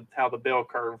 it's how the bell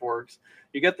curve works.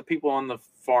 You got the people on the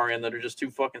far end that are just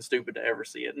too fucking stupid to ever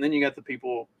see it. And then you got the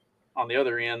people on the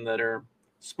other end that are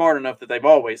smart enough that they've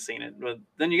always seen it. But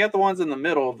then you got the ones in the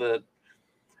middle that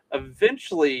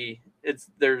eventually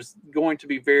there's going to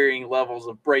be varying levels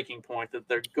of breaking point that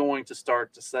they're going to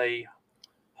start to say,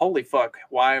 holy fuck,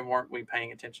 why weren't we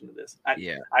paying attention to this?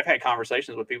 I've had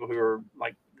conversations with people who are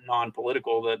like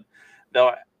non-political that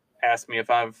they'll ask me if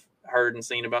I've heard and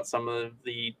seen about some of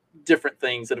the different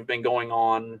things that have been going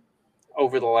on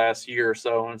over the last year or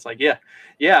so. And it's like, yeah.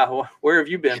 Well, where have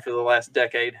you been for the last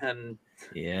decade? And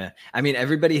yeah, I mean,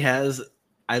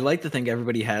 I like to think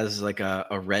everybody has like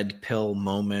a red pill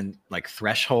moment, like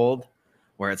threshold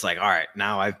where it's like, all right,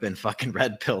 now I've been fucking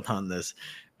red pilled on this.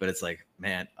 But it's like,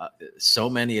 man, so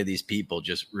many of these people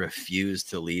just refuse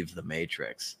to leave the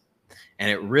Matrix. And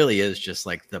it really is just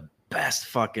like the best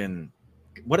fucking,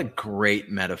 what a great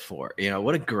metaphor, you know,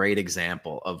 what a great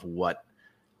example of what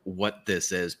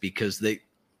this is. Because they,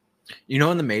 you know,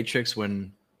 in the Matrix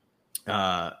when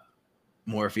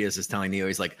Morpheus is telling Neo,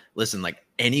 he's like, listen, like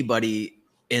anybody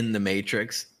in the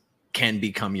Matrix can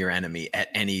become your enemy at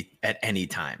any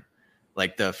time.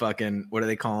 Like the fucking, what do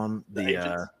they call them?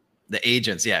 The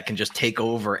agents, yeah, can just take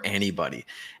over anybody.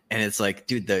 And it's like,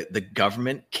 dude, the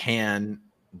government can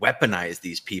weaponize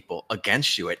these people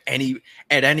against you at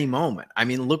any moment. I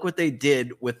mean, look what they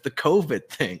did with the COVID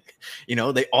thing. You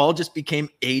know, they all just became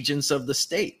agents of the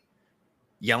state,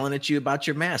 yelling at you about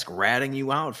your mask, ratting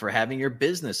you out for having your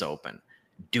business open,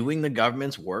 doing the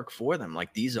government's work for them.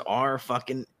 Like these are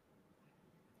fucking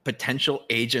potential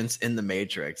agents in the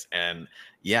Matrix. And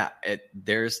yeah,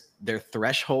 their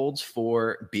thresholds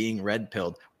for being red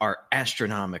pilled are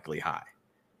astronomically high.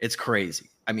 It's crazy.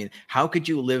 I mean, how could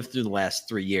you live through the last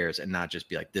 3 years and not just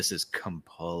be like, this is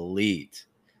complete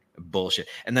bullshit?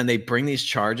 And then they bring these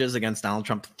charges against Donald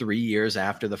Trump 3 years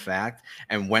after the fact.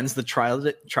 And when's the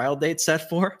trial date set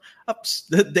for?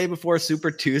 The day before Super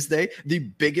Tuesday, the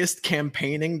biggest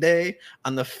campaigning day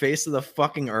on the face of the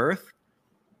fucking earth.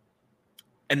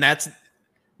 And that's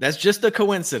just a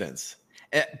coincidence.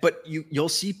 But you'll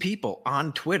see people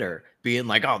on Twitter being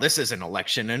like, oh, this isn't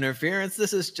election interference.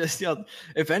 This is just, you know,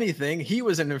 if anything, he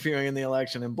was interfering in the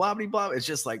election and blah, blah, blah. It's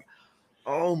just like,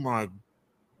 oh my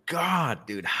God,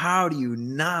 dude, how do you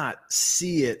not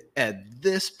see it at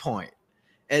this point?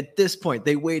 At this point,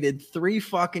 they waited 3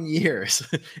 fucking years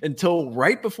until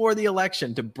right before the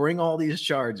election to bring all these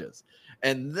charges.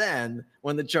 And then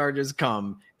when the charges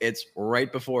come, it's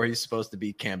right before he's supposed to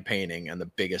be campaigning on the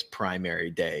biggest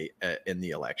primary day in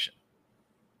the election.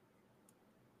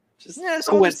 Just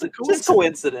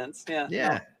coincidence. Yeah. Yeah.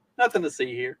 No, nothing to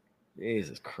see here.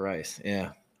 Jesus Christ.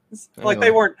 Yeah. Like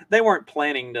they weren't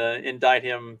planning to indict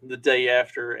him the day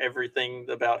after everything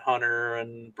about Hunter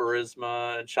and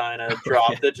Burisma and China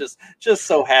dropped. It just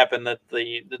so happened that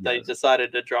they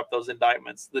decided to drop those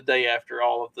indictments the day after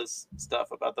all of this stuff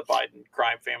about the Biden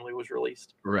crime family was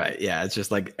released. Right. Yeah. It's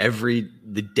just like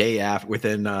the day after,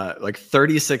 within like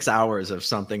 36 hours of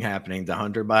something happening to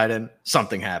Hunter Biden,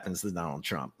 something happens to Donald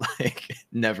Trump. Like it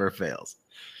never fails.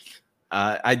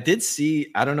 I did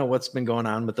see, I don't know what's been going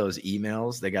on with those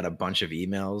emails. They got a bunch of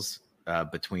emails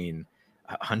between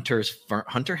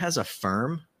Hunter has a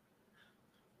firm.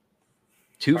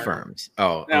 Two firms.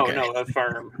 Oh, no, okay. no, a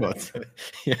firm.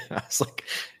 Yeah, I was like,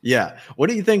 yeah. What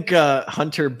do you think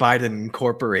Hunter Biden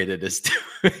Incorporated is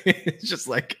doing? It's just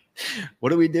like, what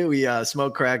do? We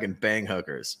smoke crack and bang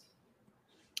hookers.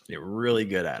 They're really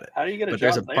good at it. How do you get a But job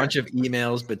there's a there? bunch of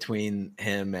emails between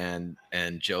him and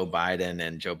Joe Biden,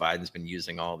 and Joe Biden's been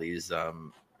using all these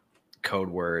code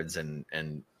words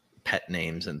and pet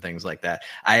names and things like that.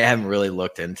 I haven't really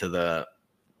looked into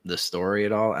the story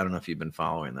at all. I don't know if you've been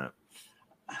following that.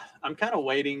 I'm kind of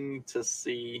waiting to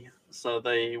see. So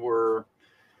they were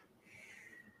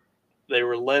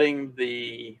letting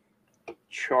the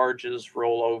charges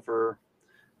roll over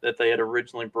that they had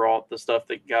originally brought, the stuff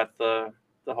that got the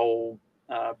whole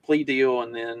plea deal,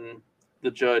 and then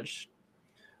the judge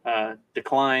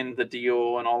declined the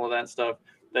deal and all of that stuff.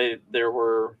 There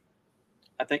were,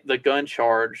 I think, the gun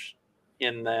charge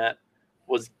in that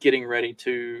was getting ready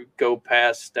to go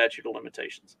past statute of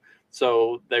limitations.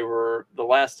 So they were, the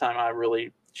last time I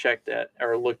really checked at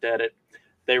or looked at it,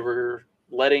 they were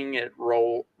letting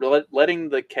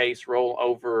the case roll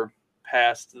over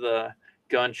past the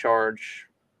gun charge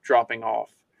dropping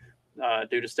off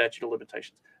due to statute of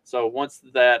limitations. So once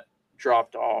that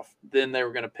dropped off, then they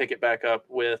were going to pick it back up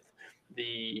with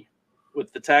the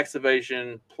tax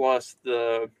evasion plus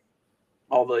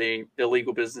all the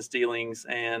illegal business dealings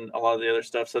and a lot of the other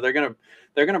stuff. So they're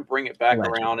gonna bring it back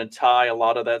around and tie a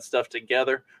lot of that stuff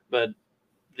together. But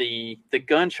the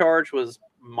gun charge was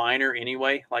minor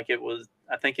anyway. Like it was,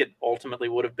 I think it ultimately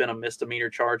would have been a misdemeanor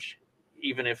charge,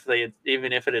 even if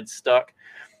it had stuck.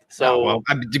 So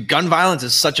gun violence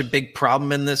is such a big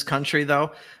problem in this country,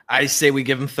 though. I say we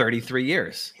give them 33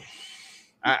 years.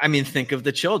 I mean, think of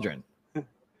the children.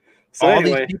 So all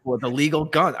these people with illegal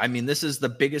gun. I mean, this is the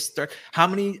biggest threat. How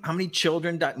many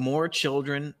children died? More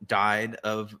children died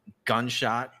of gun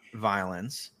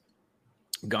violence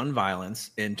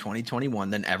in 2021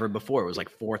 than ever before. It was like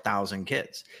 4,000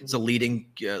 kids. It's a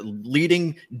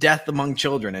leading death among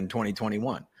children in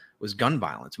 2021 was gun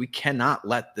violence. We cannot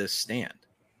let this stand.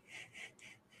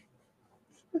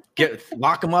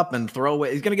 Lock him up and throw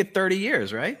away. He's going to get 30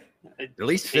 years, right? At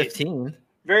least 15.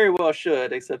 Very well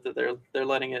should, except that they're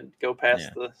letting it go past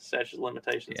the statute of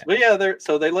limitations. Yeah. But yeah,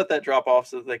 so they let that drop off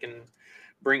so that they can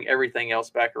bring everything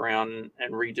else back around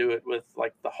and redo it with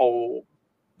like the whole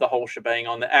shebang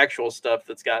on the actual stuff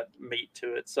that's got meat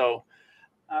to it. So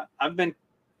I've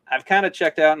kind of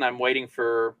checked out, and I'm waiting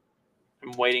for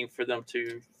them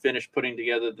to finish putting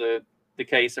together the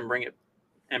case and bring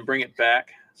it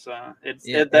back. So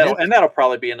that'll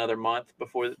probably be another month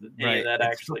before any of that it's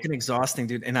actually. Fucking exhausting,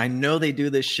 dude. And I know they do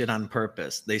this shit on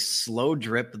purpose. They slow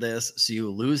drip this so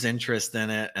you lose interest in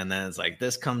it, and then it's like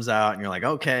this comes out, and you're like,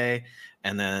 okay,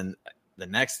 and then the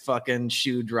next fucking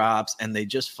shoe drops, and they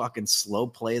just fucking slow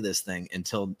play this thing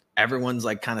until everyone's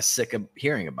like kind of sick of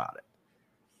hearing about it.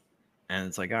 And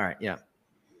it's like, all right, yeah,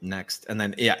 next, and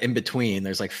then in between,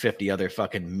 there's like 50 other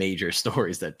fucking major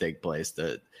stories that take place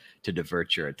to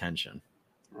divert your attention.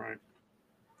 Right.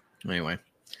 Anyway,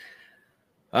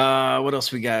 what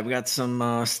else we got? We got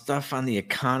some stuff on the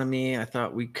economy. I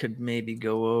thought we could maybe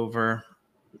go over.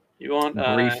 You want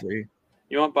briefly?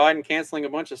 You want Biden canceling a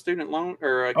bunch of student loan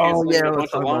or canceling a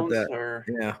bunch of loans,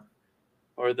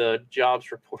 or the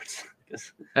jobs reports?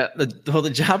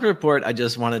 The job report. I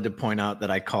just wanted to point out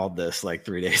that I called this like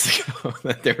 3 days ago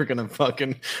that they were going to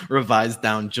fucking revise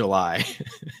down July.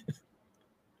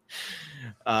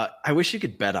 I wish you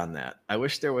could bet on that. I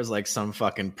wish there was like some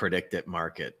fucking predict it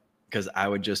market, because I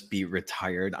would just be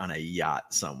retired on a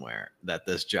yacht somewhere that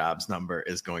this jobs number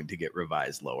is going to get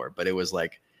revised lower. But it was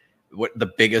like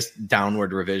the biggest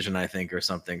downward revision, I think, or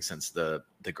something since the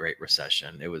Great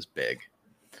Recession. It was big.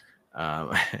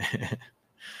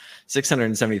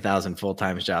 670,000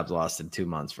 full-time jobs lost in 2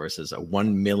 months versus a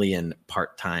 1 million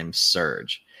part-time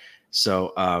surge.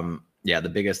 So, the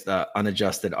biggest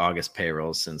unadjusted August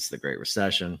payrolls since the Great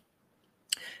Recession.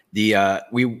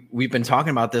 We've been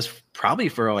talking about this probably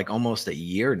for like almost a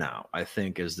year now, I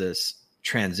think, is this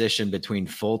transition between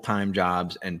full-time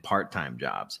jobs and part-time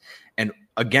jobs. And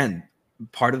again,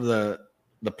 part of the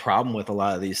problem with a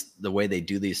lot of the way they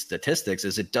do these statistics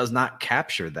is it does not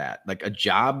capture that. Like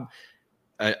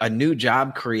a new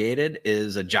job created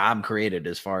is a job created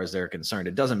as far as they're concerned.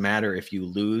 It doesn't matter if you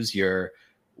lose your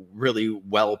really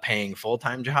well-paying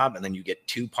full-time job and then you get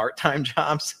 2 part-time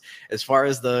jobs. As far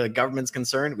as the government's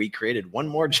concerned, we created 1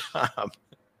 more job,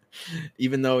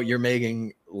 even though you're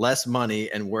making less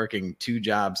money and working 2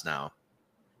 jobs now.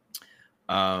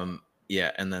 And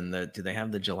then do they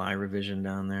have the July revision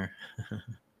down there?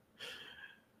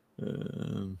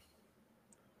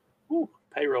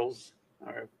 Payrolls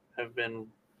have been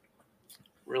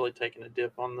really taking a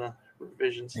dip on the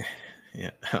revisions.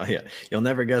 Yeah. Oh, yeah. You'll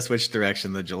never guess which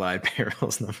direction the July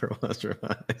payrolls number was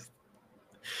revised.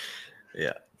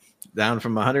 Yeah. Down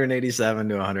from 187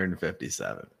 to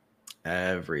 157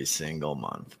 every single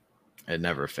month. It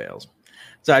never fails.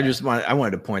 So I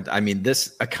wanted to point, I mean,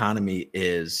 this economy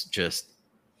is just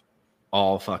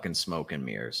all fucking smoke and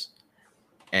mirrors.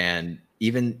 And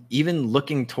even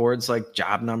looking towards like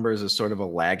job numbers is sort of a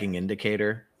lagging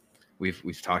indicator.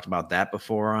 We've talked about that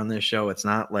before on this show. It's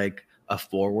not like a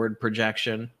forward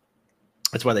projection.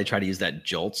 That's why they try to use that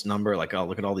JOLTS number. Like, oh,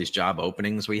 look at all these job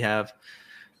openings we have.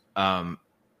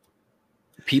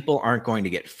 People aren't going to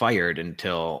get fired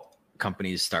until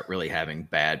companies start really having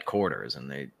bad quarters and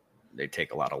they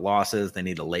take a lot of losses. They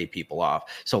need to lay people off.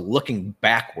 So looking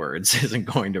backwards isn't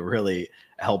going to really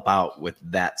help out with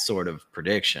that sort of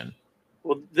prediction.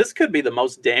 Well, this could be the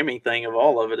most damning thing of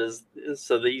all of it is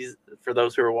so these, for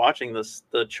those who are watching this,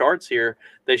 the charts here,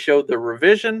 they show the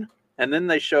revision and then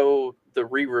they show the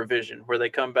re-revision where they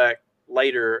come back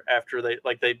later after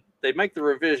they make the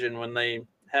revision when they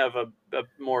have a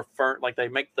more firm, like they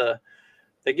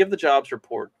give the jobs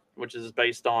report, which is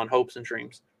based on hopes and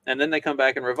dreams. And then they come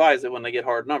back and revise it when they get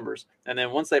hard numbers. And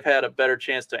then once they've had a better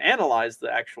chance to analyze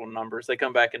the actual numbers, they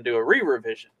come back and do a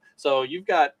re-revision. So you've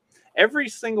got every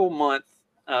single month,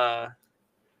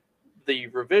 the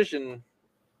revision,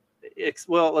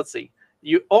 well, let's see.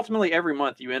 You ultimately every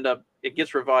month you end up, it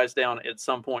gets revised down at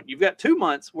some point. You've got 2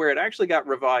 months where it actually got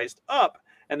revised up.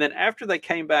 And then after they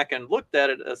came back and looked at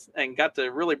it and got to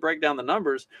really break down the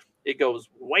numbers, it goes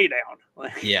way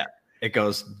down. Yeah. It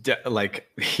goes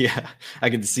yeah, I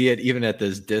can see it even at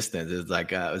this distance. It's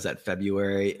like, was that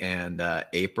February and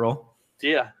April?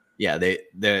 Yeah. Yeah.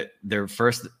 Their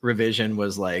first revision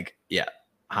was like, yeah,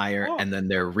 higher. Oh. And then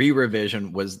their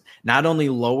re-revision was not only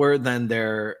lower than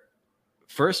their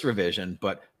first revision,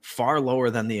 but far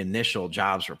lower than the initial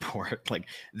jobs report. Like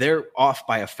they're off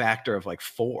by a factor of like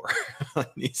 4 on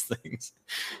these things.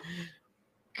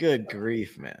 Good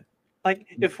grief, man. Like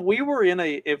if we were in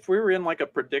like a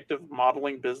predictive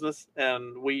modeling business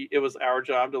and it was our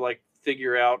job to like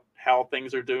figure out how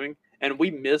things are doing and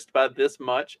we missed by this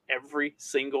much every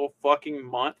single fucking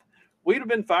month, we'd have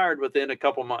been fired within a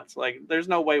couple months. Like there's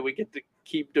no way we get to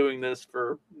keep doing this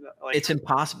for like, it's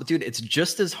impossible, dude. It's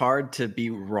just as hard to be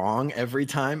wrong every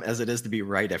time as it is to be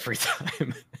right every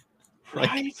time. Like,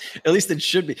 right. At least it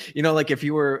should be, like if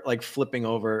you were like flipping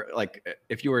over, like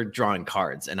if you were drawing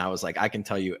cards and I was like, I can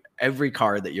tell you every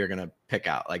card that you're going to pick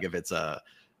out. Like if it's a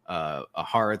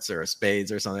hearts or a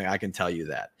spades or something, I can tell you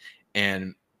that.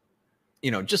 And,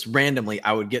 just randomly,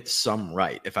 I would get some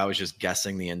right if I was just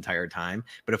guessing the entire time.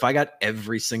 But if I got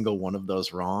every single one of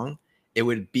those wrong, it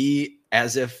would be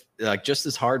as if like just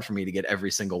as hard for me to get every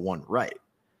single one right.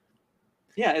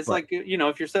 Yeah, it's like,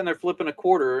 if you're sitting there flipping a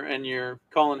quarter and you're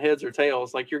calling heads or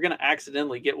tails, like you're going to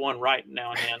accidentally get one right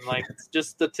now and then. Like it's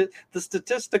just the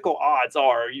statistical odds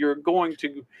are you're going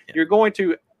to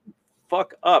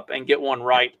fuck up and get one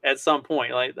right at some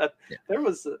point. Like that, there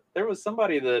was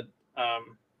somebody that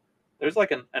there's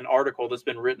like an article that's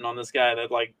been written on this guy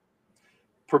that like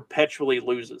perpetually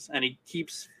loses, and he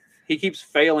keeps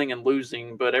failing and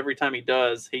losing, but every time he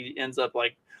does, he ends up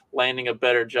like landing a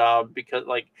better job because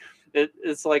like.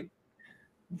 It's like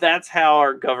that's how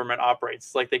our government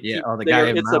operates. Like they keep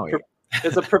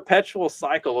it's a perpetual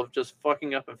cycle of just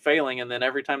fucking up and failing, and then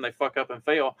every time they fuck up and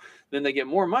fail, then they get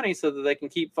more money so that they can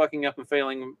keep fucking up and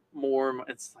failing more.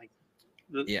 It's like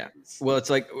well, it's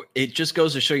like it just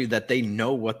goes to show you that they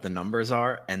know what the numbers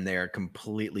are and they're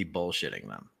completely bullshitting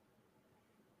them.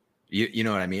 You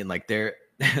know what I mean? Like they're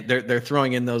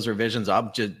throwing in those revisions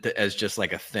up as just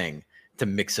like a thing to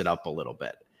mix it up a little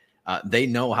bit. They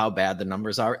know how bad the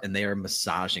numbers are, and they are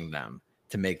massaging them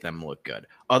to make them look good.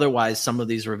 Otherwise, some of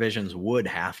these revisions would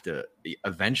have to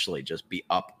eventually just be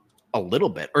up a little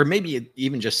bit, or maybe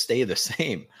even just stay the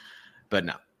same. But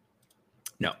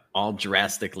no, all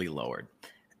drastically lowered.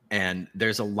 And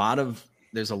there's a lot of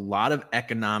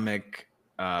economic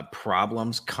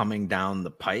problems coming down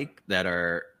the pike that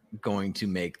are going to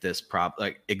make this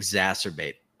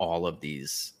exacerbate all of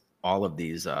these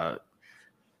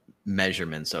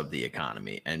measurements of the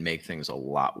economy and make things a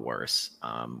lot worse.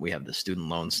 We have the student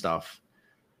loan stuff.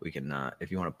 We can,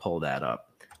 if you want to pull that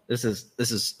up, this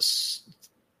is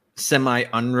semi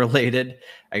unrelated.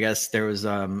 I guess there was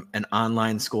an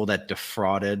online school that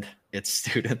defrauded its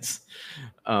students.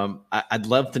 I'd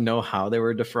love to know how they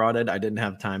were defrauded. I didn't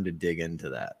have time to dig into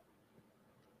that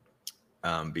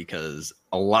because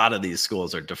a lot of these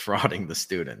schools are defrauding the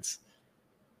students.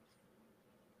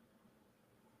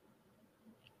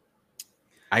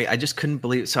 I just couldn't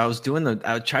believe. So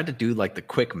I tried to do like the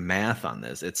quick math on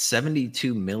this. It's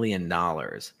 $72 million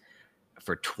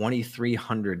for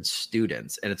 2,300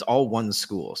 students, and it's all one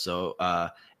school. So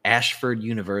Ashford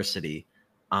University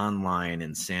online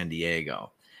in San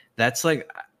Diego. That's like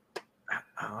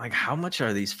how much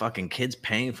are these fucking kids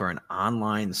paying for an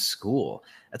online school?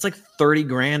 That's like 30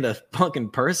 grand a fucking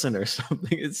person or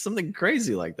something. It's something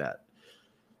crazy like that.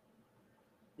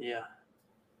 Yeah.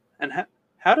 And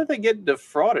how did they get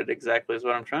defrauded exactly is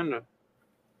what I'm trying to.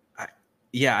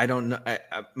 I don't know.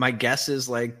 My guess is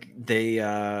like they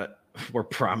were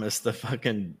promised the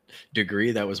fucking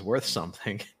degree that was worth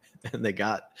something, and they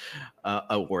got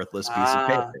a worthless piece of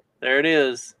paper. There it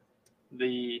is.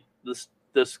 The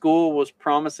school was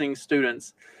promising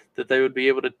students that they would be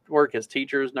able to work as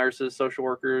teachers, nurses, social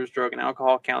workers, drug and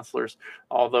alcohol counselors,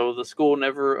 although the school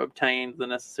never obtained the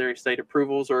necessary state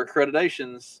approvals or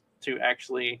accreditations to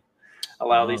actually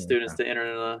allow these students to enter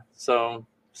in so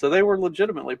they were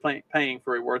legitimately paying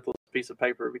for a worthless piece of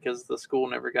paper because the school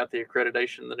never got the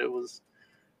accreditation that it was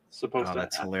supposed to.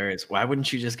 That's hilarious. Why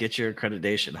wouldn't you just get your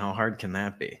accreditation? How hard can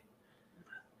that be?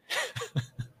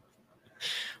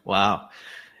 Wow.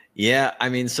 Yeah, I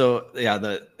mean, so yeah,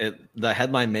 the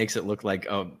headline makes it look like,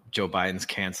 oh, Joe Biden's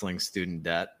canceling student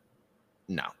debt.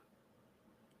 No,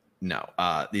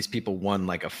 these people won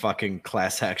like a fucking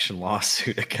class action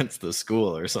lawsuit against the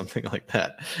school or something like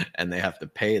that, and they have to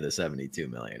pay the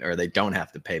 $72 million, or they don't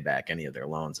have to pay back any of their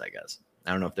loans, I guess.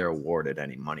 I don't know if they're awarded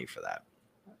any money for that.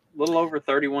 A little over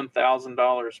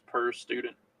 $31,000 per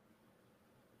student.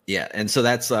 Yeah, and so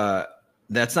that's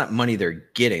not money they're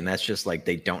getting. That's just like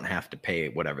they don't have to pay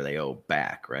whatever they owe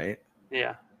back, right?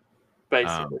 Yeah,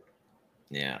 basically.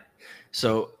 Yeah.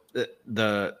 So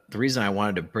the reason I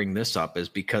wanted to bring this up is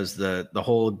because the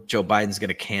whole Joe Biden's going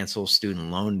to cancel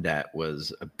student loan debt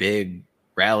was a big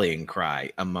rallying cry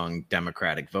among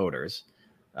Democratic voters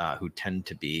who tend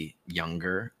to be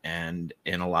younger and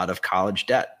in a lot of college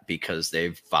debt because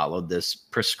they've followed this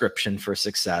prescription for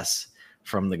success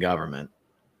from the government.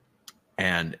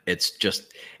 And it's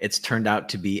turned out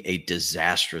to be a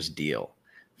disastrous deal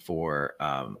for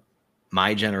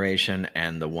my generation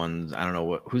and the ones, I don't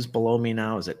know who's below me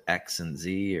now. Is it X and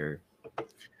Z or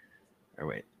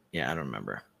wait? Yeah, I don't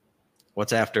remember.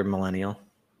 What's after millennial?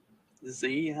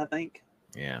 Z, I think.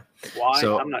 Yeah. Why?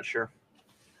 So, I'm not sure.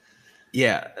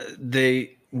 Yeah,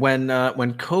 when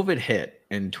COVID hit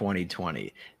in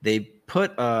 2020, they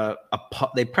put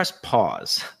they pressed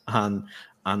pause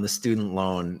on the student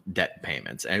loan debt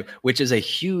payments, which is a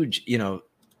huge,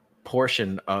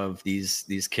 portion of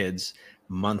these kids'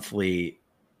 monthly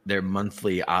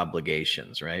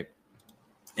obligations, right?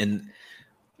 And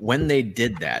when they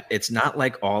did that, it's not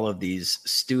like all of these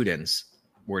students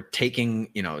were taking,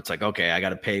 it's like, okay, I got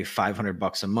to pay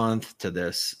 $500 a month to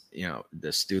this,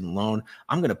 this student loan.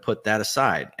 I'm going to put that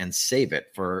aside and save it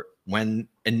for when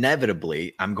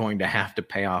inevitably I'm going to have to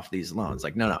pay off these loans.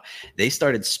 Like, no, they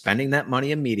started spending that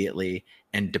money immediately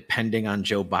and depending on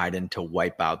Joe Biden to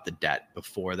wipe out the debt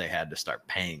before they had to start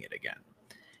paying it again.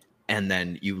 And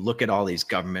then you look at all these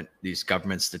government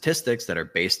statistics that are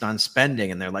based on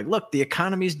spending, and they're like, look, the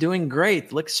economy's doing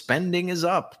great. Look, spending is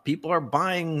up. People are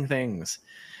buying things.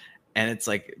 And it's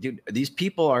like, dude, these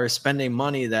people are spending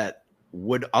money that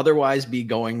would otherwise be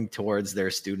going towards their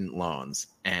student loans.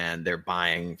 And they're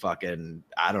buying fucking,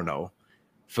 I don't know,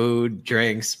 food,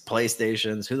 drinks,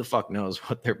 PlayStations. Who the fuck knows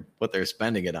what they're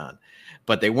spending it on?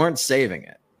 But they weren't saving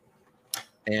it.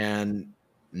 And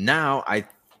now I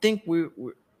think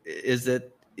in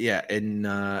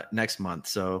next month.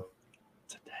 So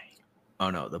today. Oh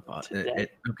no, today.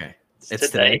 Okay. It's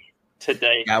today.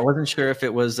 Today. Yeah, I wasn't sure if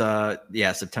it was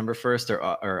September 1st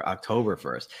or October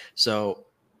 1st. So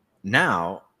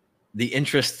now the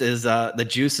interest is the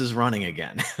juice is running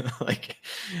again. Like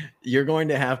you're going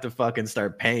to have to fucking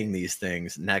start paying these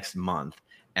things next month,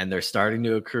 and they're starting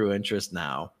to accrue interest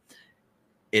now.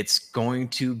 It's going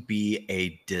to be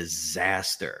a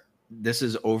disaster. This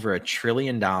is over $1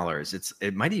 trillion.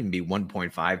 It might even be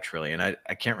 1.5 trillion.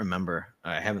 I can't remember.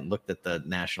 I haven't looked at the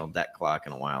national debt clock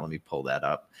in a while. Let me pull that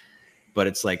up. But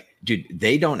it's like, dude,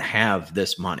 they don't have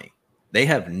this money. They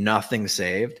have nothing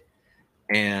saved.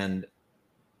 And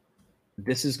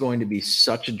this is going to be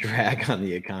such a drag on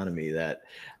the economy that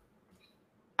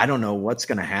I don't know what's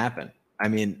going to happen. I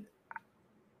mean,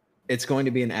 it's going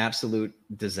to be an absolute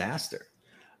disaster.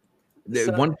 The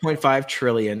So- 1.5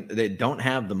 trillion. They don't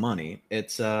have the money.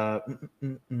 It's Yeah,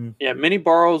 many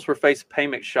borrowers will face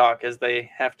payment shock as they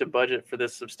have to budget for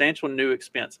this substantial new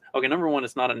expense. Okay, number one,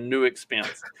 it's not a new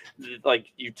expense.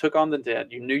 Like, you took on the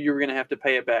debt, you knew you were going to have to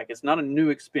pay it back. It's not a new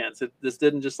expense. This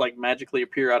didn't just like magically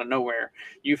appear out of nowhere.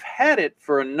 You've had it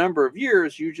for a number of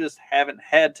years. You just haven't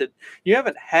had to. You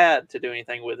haven't had to do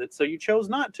anything with it, so you chose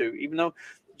not to. Even though,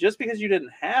 just because you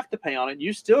didn't have to pay on it,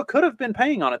 you still could have been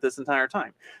paying on it this entire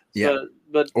time. Yeah.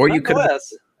 But or you could have,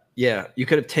 nonetheless, yeah, you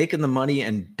could have taken the money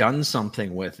and done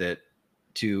something with it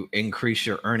to increase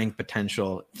your earning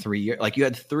potential 3 years. Like, you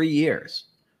had 3 years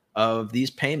of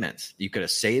these payments. You could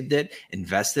have saved it,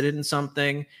 invested it in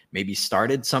something, maybe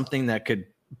started something that could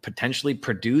potentially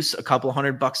produce a couple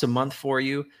 $100 a month for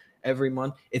you every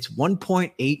month. It's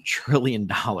 $1.8 trillion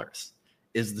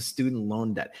is the student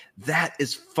loan debt. That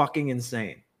is fucking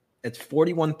insane. It's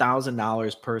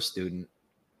 $41,000 per student.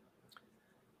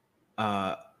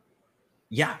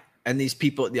 Yeah. And these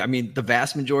people, I mean, the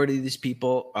vast majority of these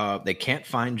people, they can't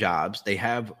find jobs. They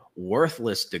have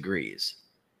worthless degrees,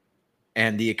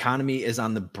 and the economy is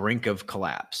on the brink of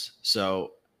collapse.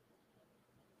 So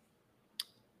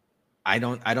I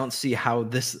don't see how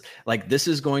this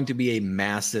is going to be a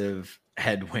massive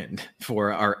headwind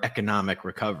for our economic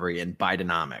recovery and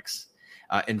Bidenomics.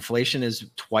 Inflation is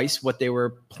twice what they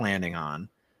were planning on,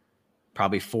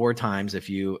 probably 4 times if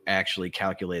you actually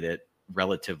calculate it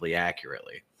relatively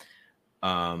accurately.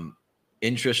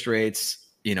 Interest rates,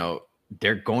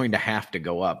 they're going to have to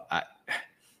go up.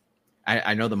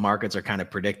 I know the markets are kind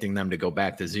of predicting them to go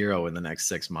back to 0 in the next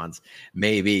 6 months,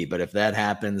 maybe. But if that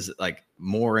happens,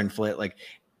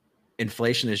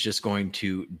 inflation is just going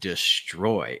to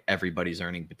destroy everybody's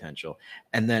earning potential.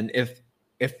 And then if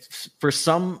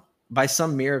by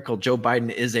some miracle, Joe Biden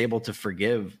is able to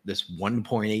forgive this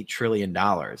 $1.8 trillion,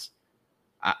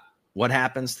 what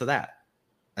happens to that?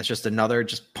 That's just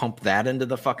just pump that into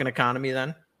the fucking economy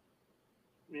then?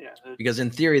 yeah, Because in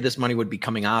theory, this money would be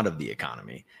coming out of the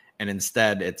economy, and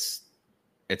instead it's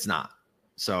not.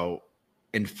 So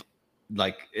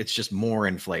it's just more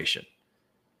inflation.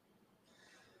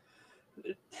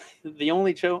 the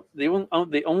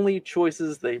only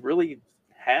choices they really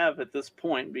have at this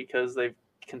point, because they've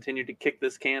continued to kick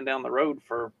this can down the road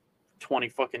for 20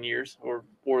 fucking years or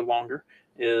longer,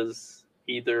 is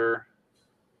either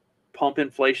pump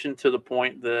inflation to the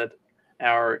point that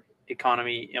our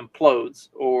economy implodes,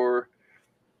 or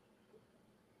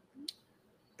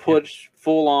push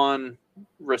full on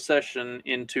recession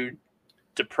into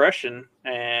depression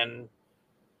and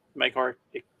make our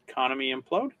economy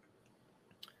implode.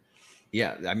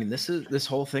 Yeah, I mean, this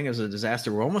whole thing is a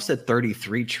disaster. We're almost at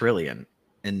 33 trillion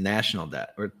in national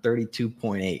debt, or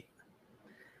 32.8.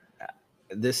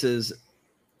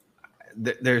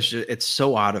 It's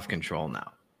so out of control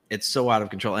now. It's so out of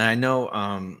control. And I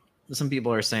know some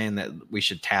people are saying that we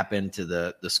should tap into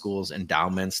the school's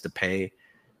endowments to pay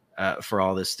for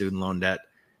all this student loan debt.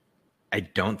 I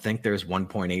don't think there's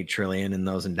 1.8 trillion in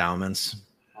those endowments.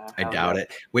 I doubt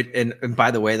it. And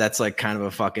by the way, that's like kind of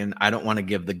a fucking, I don't want to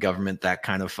give the government that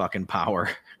kind of fucking power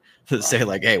to say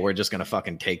like, hey, we're just going to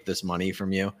fucking take this money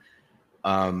from you.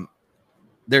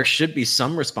 There should be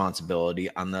some responsibility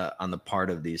on the part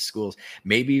of these schools.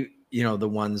 Maybe, the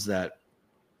ones that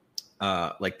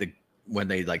when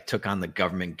they took on the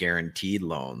government guaranteed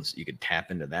loans, you could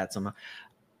tap into that somehow.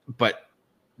 But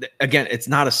again, it's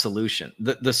not a solution.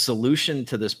 The solution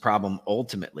to this problem,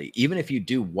 ultimately, even if you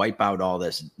do wipe out all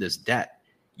this debt,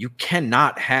 you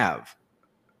cannot have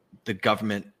the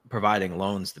government providing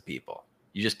loans to people.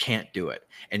 You just can't do it.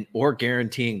 Or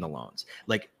guaranteeing the loans.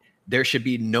 There should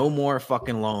be no more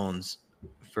fucking loans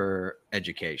for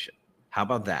education. How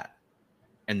about that?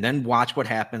 And then watch what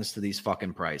happens to these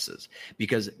fucking prices,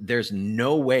 because there's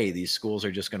no way these schools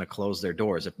are just going to close their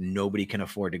doors if nobody can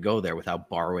afford to go there without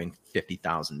borrowing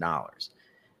 $50,000.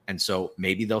 And so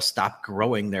maybe they'll stop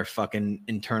growing their fucking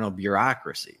internal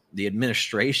bureaucracy. The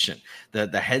administration, the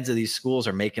heads of these schools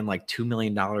are making like $2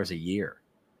 million a year.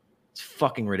 It's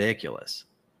fucking ridiculous.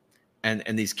 And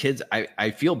these kids, I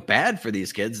feel bad for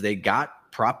these kids. They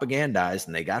got propagandized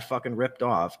and they got fucking ripped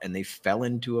off and they fell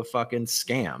into a fucking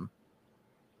scam.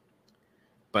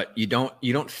 But you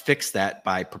don't fix that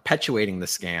by perpetuating the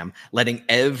scam, letting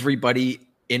everybody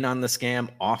in on the scam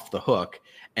off the hook,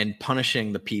 and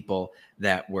punishing the people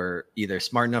that were either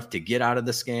smart enough to get out of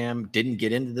the scam, didn't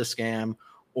get into the scam,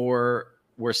 or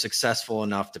were successful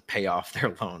enough to pay off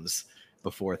their loans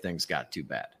before things got too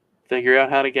bad. Figure out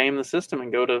how to game the system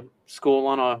and go to school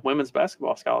on a women's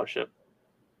basketball scholarship.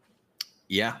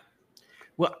 Yeah.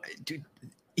 Well, dude,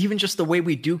 even just the way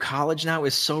we do college now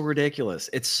is so ridiculous.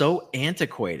 It's so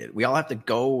antiquated. We all have to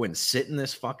go and sit in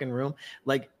this fucking room.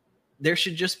 Like, there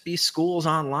should just be schools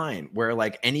online where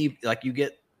you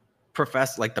get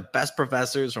like the best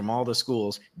professors from all the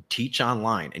schools teach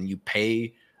online, and you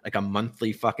pay like a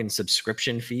monthly fucking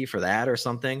subscription fee for that or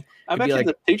something. I bet you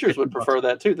the teachers would prefer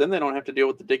that too. Then they don't have to deal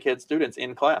with the dickhead students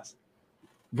in class.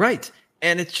 Right.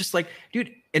 And it's just like,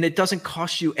 dude, and it doesn't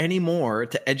cost you any more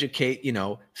to educate,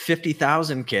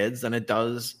 50,000 kids than it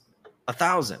does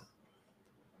 1,000.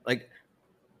 Like,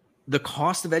 the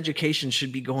cost of education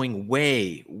should be going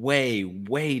way, way,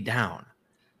 way down.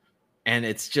 And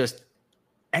it's just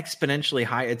exponentially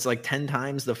high. It's like 10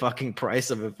 times the fucking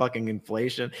price of a fucking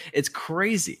inflation. It's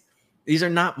crazy. These are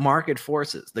not market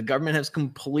forces. The government has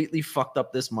completely fucked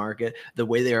up this market the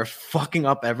way they are fucking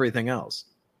up everything else.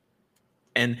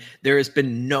 And there has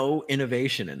been no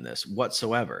innovation in this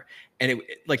whatsoever. And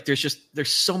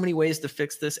there's so many ways to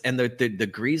fix this. And the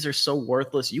degrees are so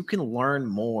worthless. You can learn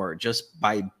more just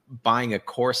by buying a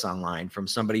course online from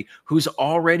somebody who's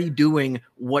already doing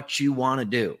what you want to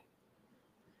do.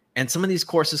 And some of these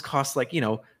courses cost like,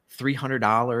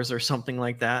 $300 or something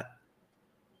like that.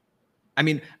 I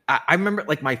mean, I remember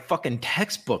like my fucking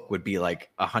textbook would be like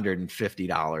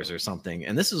 $150 or something.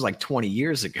 And this was like 20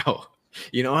 years ago.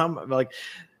 I'm like,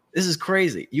 this is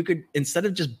crazy. You could, instead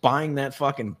of just buying that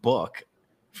fucking book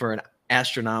for an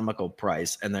astronomical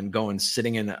price and then go and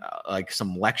sitting in like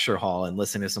some lecture hall and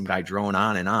listening to some guy drone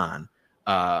on and on,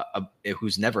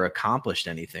 who's never accomplished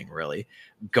anything really,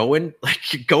 go into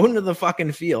the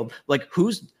fucking field. Like,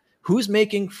 who's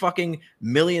making fucking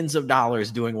millions of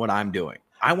dollars doing what I'm doing?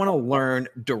 I want to learn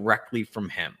directly from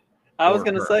him. I was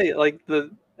going to say,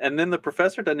 and then the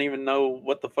professor doesn't even know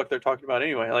what the fuck they're talking about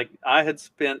anyway. Like, I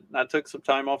took some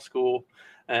time off school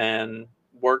and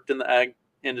worked in the ag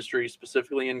industry,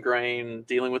 specifically in grain,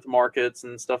 dealing with markets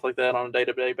and stuff like that on a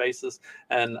day-to-day basis.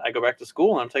 And I go back to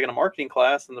school and I'm taking a marketing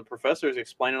class and the professor is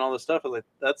explaining all this stuff. I was like,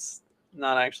 that's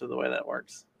not actually the way that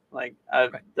works. Like,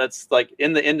 that's like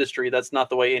in the industry, that's not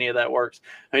the way any of that works.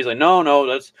 And he's like, no,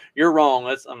 you're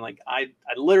wrong. I'm like, I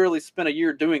literally spent a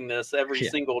year doing this every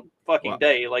single fucking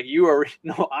day. Like,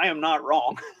 I am not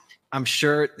wrong. I'm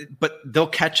sure, but they'll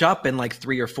catch up in like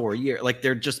 3 or 4 years. Like,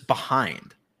 they're just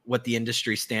behind what the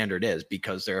industry standard is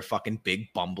because they're a fucking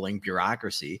big bumbling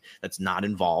bureaucracy that's not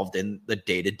involved in the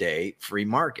day-to-day free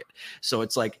market. So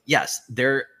it's like, yes,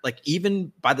 they're like,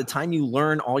 even by the time you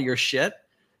learn all your shit,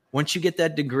 once you get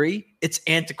that degree, it's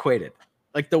antiquated.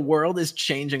 Like, the world is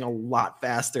changing a lot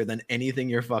faster than anything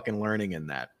you're fucking learning in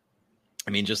that.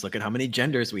 I mean, just look at how many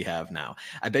genders we have now.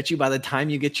 I bet you by the time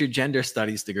you get your gender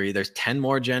studies degree, there's 10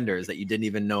 more genders that you didn't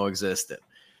even know existed.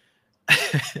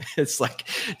 It's like,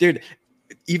 dude,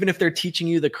 even if they're teaching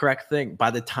you the correct thing,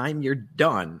 by the time you're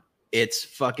done, it's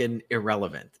fucking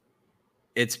irrelevant.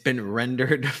 It's been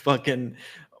rendered fucking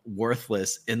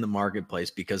worthless in the marketplace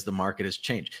because the market has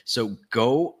changed. So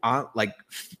go on, like,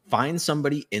 find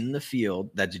somebody in the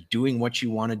field that's doing what you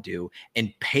want to do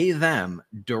and pay them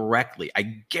directly.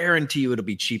 I guarantee you it'll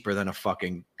be cheaper than a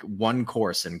fucking one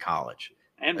course in college.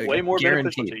 And way more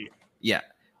beneficial to you. Yeah,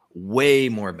 way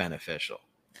more beneficial.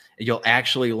 You'll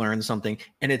actually learn something,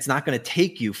 and it's not going to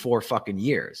take you 4 fucking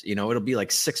years. It'll be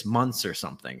like 6 months or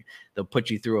something. They'll put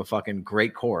you through a fucking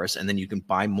great course, and then you can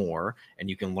buy more and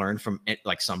you can learn from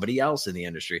like somebody else in the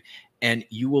industry, and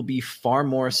you will be far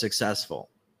more successful,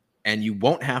 and you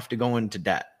won't have to go into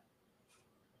debt.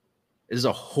 It is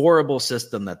a horrible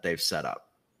system that they've set up.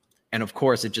 And of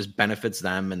course, it just benefits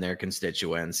them and their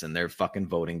constituents and their fucking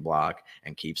voting bloc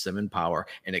and keeps them in power.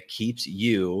 And it keeps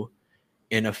you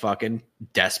in a fucking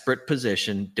desperate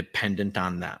position, dependent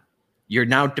on them. You're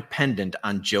now dependent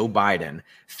on Joe Biden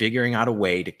figuring out a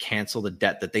way to cancel the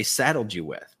debt that they saddled you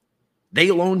with.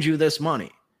 They loaned you this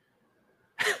money.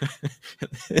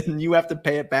 And you have to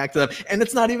pay it back to them. And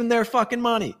it's not even their fucking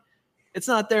money. It's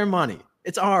not their money.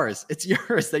 It's ours. It's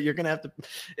yours that you're going to have to.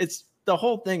 The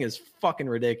whole thing is fucking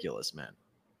ridiculous, man.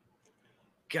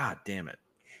 God damn it.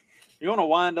 You want to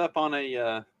wind up on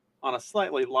a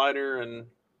slightly lighter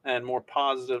and more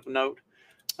positive note.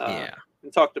 We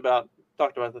talked about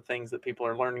the things that people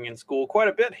are learning in school quite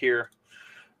a bit here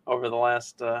over the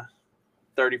last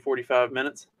 30, 45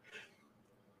 minutes.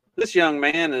 This young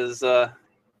man is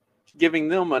giving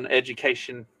them an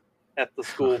education at the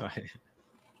school.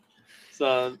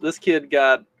 So this kid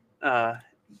got,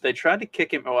 they tried to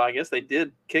kick him. Well, I guess they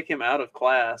did kick him out of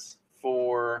class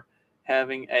for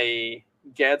having a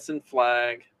Gadsden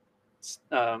flag,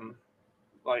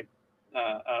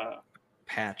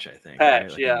 patch, I think.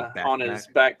 Patch, right? on his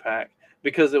backpack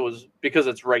because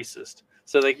it's racist.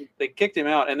 So they kicked him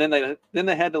out, and then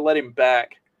they had to let him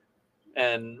back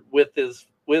and with his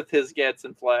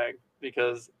Gadsden flag,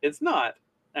 because it's not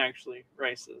actually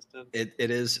racist. It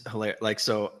is hilarious. Like,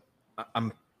 so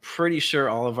I'm pretty sure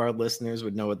all of our listeners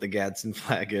would know what the Gadsden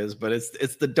flag is, but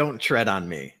it's the "Don't tread on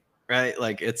me," right?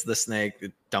 Like, it's the snake.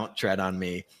 Don't tread on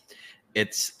me.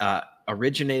 It's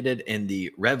originated in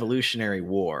the Revolutionary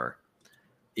War.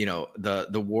 You know,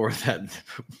 the war that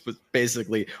was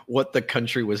basically what the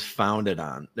country was founded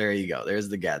on. There you go. There's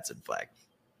the Gadsden flag.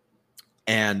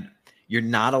 And you're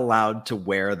not allowed to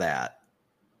wear that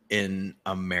in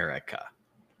America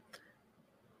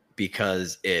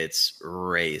because it's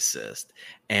racist.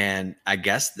 And I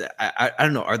guess I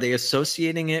don't know. Are they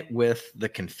associating it with the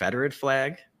Confederate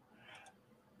flag?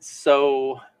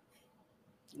 So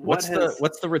what's the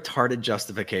retarded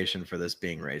justification for this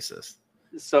being racist?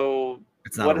 So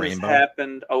it's not what a rainbow. Has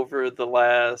happened over the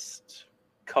last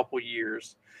couple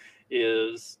years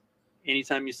is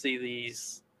anytime you see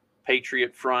these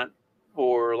Patriot Front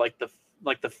or like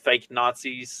the fake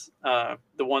Nazis, the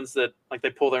ones that like they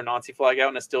pull their Nazi flag out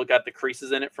and it's still got the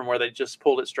creases in it from where they just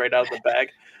pulled it straight out of the bag,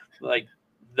 like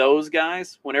those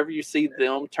guys, whenever you see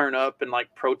them turn up and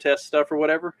like protest stuff or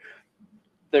whatever,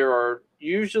 there are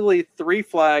usually 3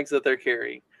 flags that they're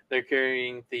carrying. They're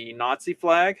carrying the Nazi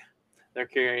flag, they're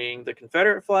carrying the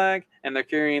Confederate flag, and they're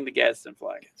carrying the Gadsden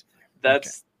flag.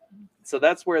 So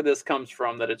that's where this comes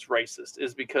from, that it's racist,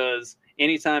 is because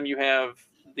anytime you have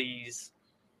these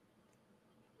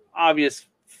obvious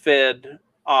Fed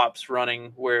ops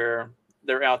running where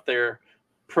they're out there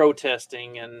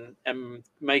protesting and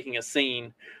making a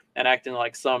scene and acting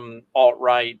like some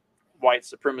alt-right white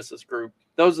supremacist group,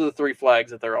 those are the 3 flags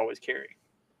that they're always carrying.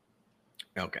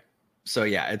 Okay. So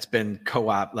yeah, it's been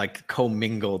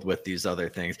commingled with these other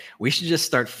things. We should just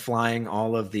start flying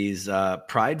all of these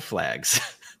pride flags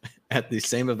at these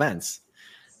same events.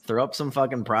 Throw up some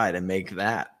fucking pride and make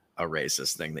that a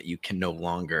racist thing that you can no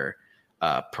longer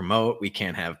promote. We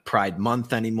can't have Pride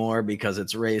Month anymore because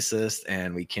it's racist,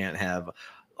 and we can't have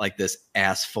like this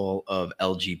ass full of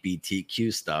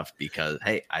LGBTQ stuff because,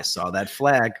 hey, I saw that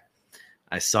flag.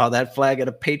 I saw that flag at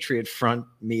a Patriot Front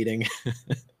meeting.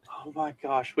 Oh my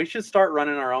gosh, we should start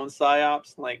running our own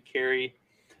psyops, like carry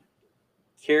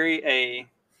a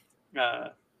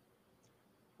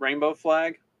rainbow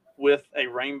flag with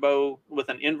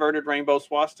an inverted rainbow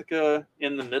swastika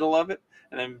in the middle of it,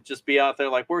 and then just be out there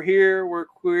like, we're here, we're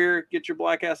queer, get your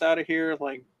black ass out of here,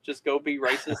 like just go be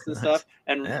racist and stuff,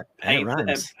 and paint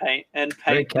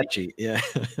very catchy. Yeah.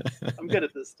 I'm good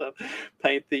at this stuff.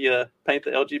 Paint the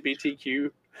LGBTQ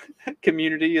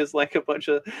community as like a bunch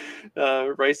of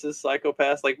racist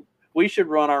psychopaths. Like, we should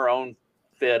run our own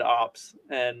Fed ops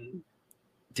and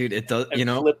dude, it does,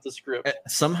 flip the script.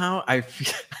 Somehow I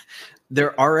feel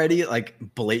they're already like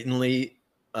blatantly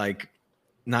like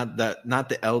not the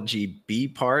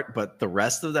LGB part, but the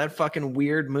rest of that fucking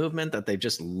weird movement that they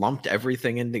just lumped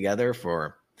everything in together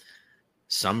for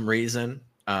some reason,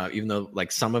 even though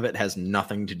like some of it has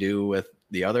nothing to do with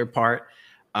the other part.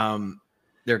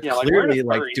 They're clearly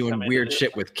like doing weird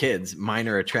shit with kids,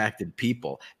 minor attracted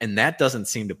people, and that doesn't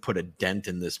seem to put a dent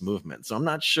in this movement. So I'm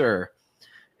not sure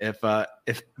if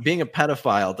being a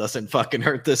pedophile doesn't fucking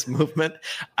hurt this movement.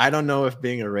 I don't know if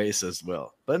being a racist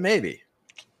will, but maybe.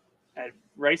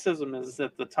 Racism is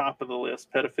at the top of the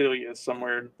list. Pedophilia is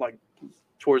somewhere like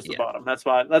towards the bottom. That's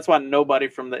why nobody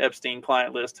from the Epstein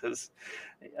client list has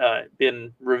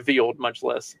been revealed, much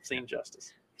less seen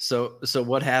justice. So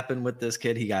what happened with this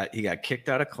kid? He got kicked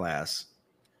out of class,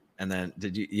 and then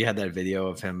you had that video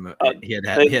of him? He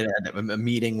had a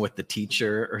meeting with the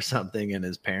teacher or something and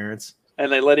his parents,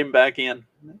 and they let him back in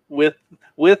with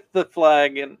the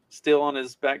flag and still on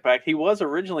his backpack. He was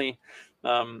originally,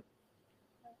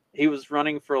 he was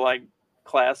running for like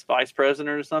class vice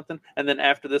president or something, and then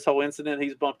after this whole incident,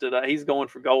 he's bumped it up. He's going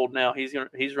for gold now. He's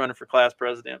running for class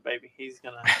president, baby. He's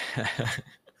gonna.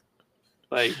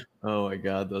 Like, oh my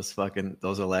god, those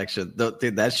elections,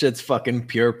 dude, that shit's fucking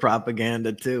pure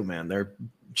propaganda too, man. They're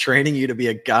training you to be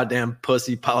a goddamn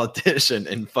pussy politician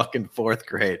in fucking 4th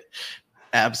grade.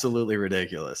 Absolutely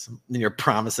ridiculous. And you're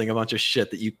promising a bunch of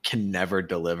shit that you can never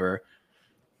deliver.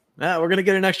 We're gonna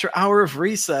get an extra hour of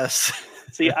recess.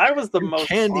 See, I was the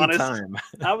most honest. Time.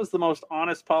 I was the most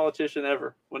honest politician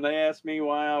ever. When they asked me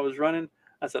why I was running,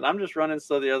 I said, I'm just running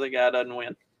so the other guy doesn't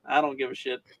win. I don't give a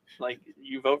shit. Like,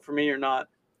 you vote for me or not.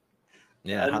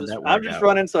 Yeah, I'm just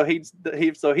running so he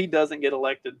doesn't get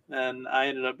elected, and I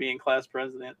ended up being class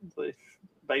president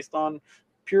based on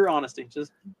pure honesty.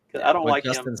 Just because I don't like him.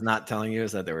 What Justin's not telling you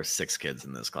is that there were 6 kids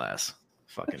in this class.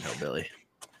 Fucking hillbilly.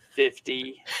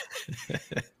 50.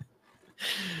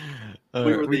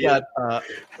 We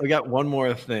got one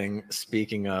more thing.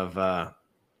 Speaking of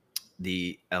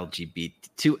the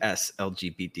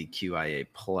LGBTQIA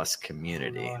plus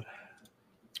community. Oh,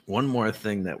 one more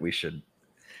thing that we should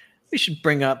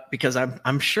bring up, because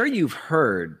I'm sure you've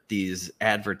heard these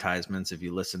advertisements if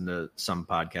you listen to some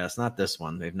podcasts, not this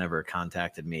one. They've never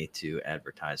contacted me to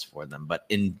advertise for them, but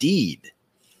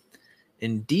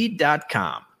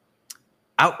Indeed.com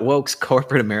outwokes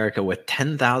corporate America with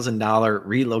 $10,000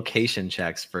 relocation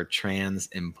checks for trans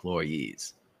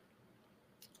employees.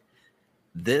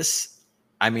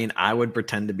 I would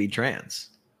pretend to be trans.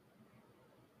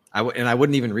 I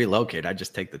wouldn't even relocate. I'd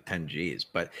just take the 10 G's.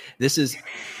 But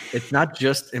it's not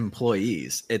just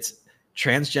employees. It's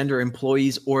transgender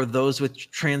employees or those with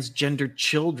transgender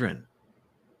children.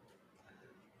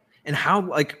 And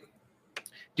how,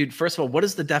 dude, first of all, what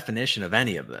is the definition of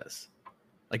any of this?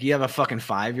 Like, you have a fucking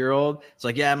 5-year-old. It's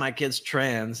like, yeah, my kid's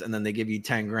trans. And then they give you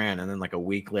 10 grand. And then like a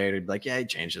week later, be like, yeah, he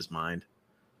changed his mind.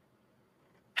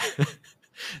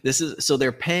 So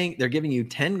they're giving you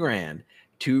 10 grand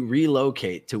to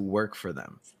relocate to work for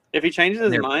them. If he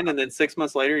changes his mind and then 6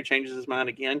 months later he changes his mind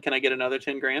again, can I get another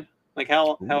 10 grand? Like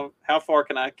how far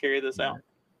can I carry this out?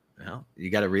 Well,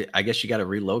 I guess you got to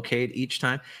relocate each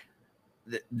time.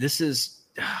 This is,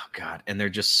 oh God. And they're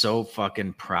just so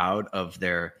fucking proud of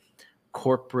their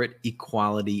corporate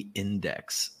equality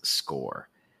index score.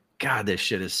 God, this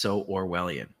shit is so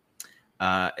Orwellian.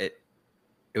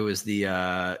 It was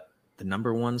the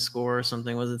number one score or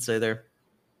something. What does it say there?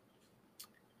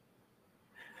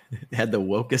 It had the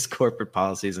wokest corporate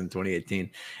policies in 2018.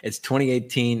 It's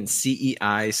 2018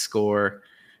 CEI score.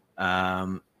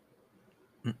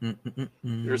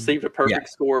 Received a perfect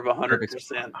score of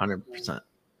 100%.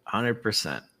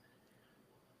 100%.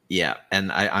 Yeah,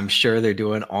 and I'm sure they're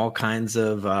doing all kinds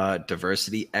of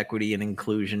diversity, equity, and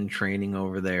inclusion training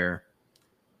over there.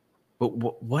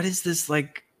 But what is this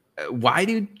like? Why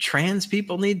do trans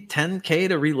people need 10K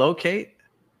to relocate?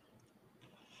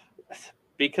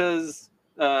 Because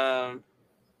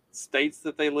states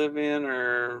that they live in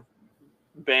are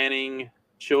banning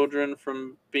children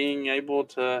from being able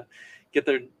to get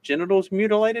their genitals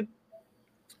mutilated.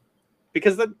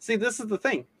 Because this is the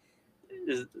thing.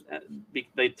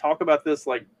 They talk about this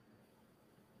like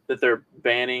that they're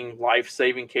banning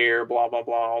life-saving care, blah, blah,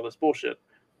 blah, all this bullshit.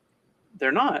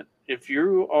 They're not. If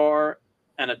you are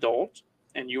an adult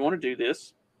and you want to do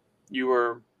this, you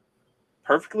are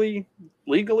perfectly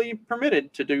legally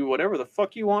permitted to do whatever the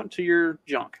fuck you want to your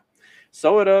junk.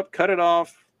 Sew it up, cut it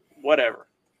off, whatever.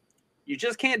 You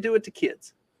just can't do it to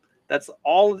kids. That's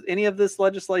all any of this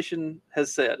legislation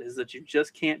has said, is that you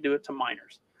just can't do it to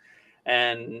minors.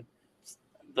 And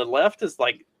the left is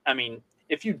like, I mean,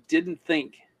 if you didn't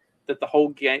think that the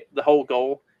whole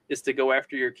goal is to go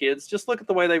after your kids, just look at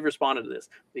the way they've responded to this.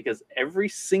 Because every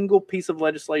single piece of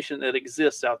legislation that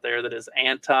exists out there that is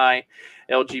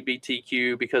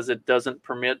anti-LGBTQ, because it doesn't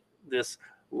permit this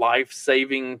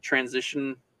life-saving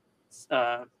transition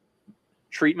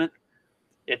treatment,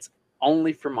 it's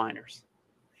only for minors.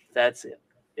 That's it.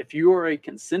 If you are a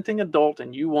consenting adult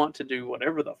and you want to do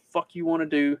whatever the fuck you want to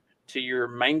do to your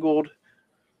mangled,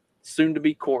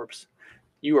 soon-to-be corpse,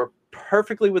 you are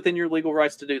perfectly within your legal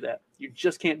rights to do that. You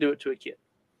just can't do it to a kid.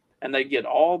 And they get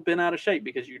all bent out of shape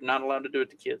because you're not allowed to do it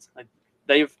to kids. Like,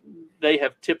 they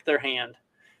have tipped their hand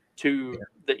to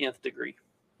the nth degree.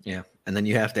 Yeah. And then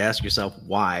you have to ask yourself,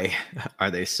 why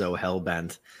are they so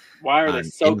hell-bent? Why are they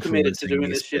so committed to doing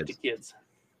this shit to kids?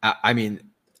 I mean,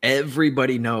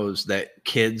 everybody knows that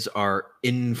kids are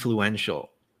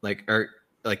influential, like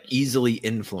easily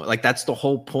influenced. Like, that's the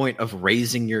whole point of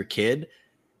raising your kid,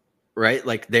 right?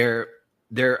 Like, they're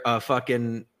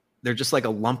just like a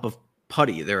lump of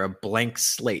putty. They're a blank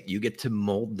slate. You get to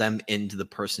mold them into the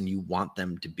person you want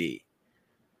them to be.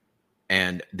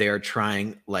 And they're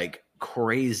trying like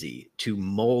crazy to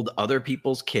mold other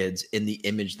people's kids in the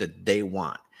image that they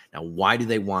want. Now, why do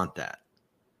they want that?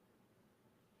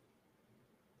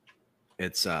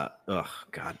 It's oh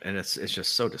God, and it's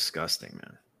just so disgusting,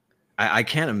 man. I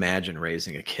can't imagine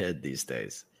raising a kid these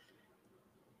days.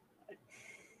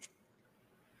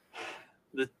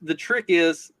 The trick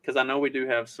is, because I know we do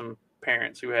have some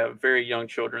parents who have very young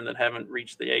children that haven't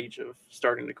reached the age of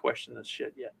starting to question this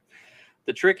shit yet.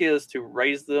 The trick is to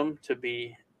raise them to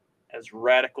be as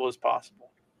radical as possible.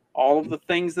 All of the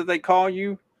things that they call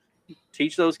you,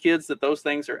 teach those kids that those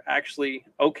things are actually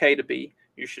okay to be.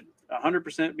 You should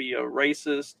 100% be a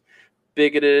racist,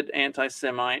 bigoted,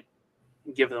 anti-Semite.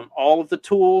 Give them all of the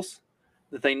tools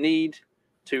that they need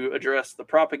to address the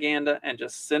propaganda and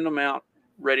just send them out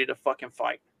ready to fucking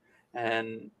fight.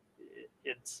 And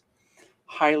it's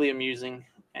highly amusing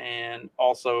and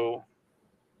also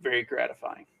very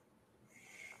gratifying.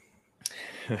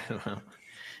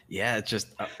 Yeah, it's just,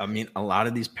 I mean, a lot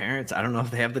of these parents, I don't know if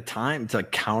they have the time to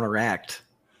counteract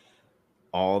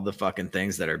all the fucking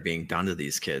things that are being done to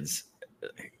these kids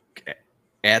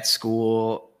at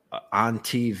school, on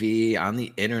TV, on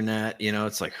the internet. You know,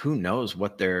 it's like, who knows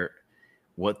what they're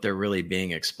really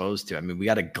being exposed to. I mean, we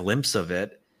got a glimpse of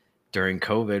it during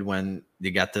COVID when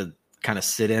you got to kind of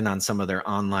sit in on some of their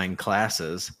online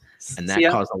classes, and that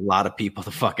caused a lot of people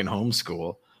to fucking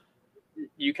homeschool.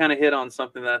 You kind of hit on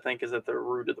something that I think is at the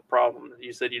root of the problem.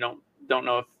 You said you don't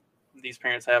know if these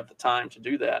parents have the time to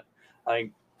do that.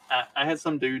 Like, I had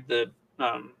some dude that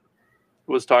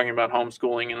was talking about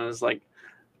homeschooling, and it was like,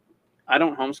 I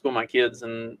don't homeschool my kids,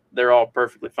 and they're all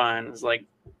perfectly fine. It's like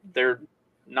they're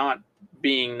not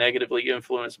being negatively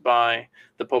influenced by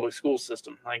the public school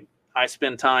system. Like, I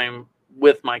spend time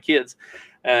with my kids,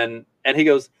 and he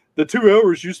goes, the 2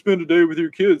 hours you spend a day with your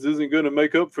kids isn't going to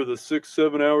make up for the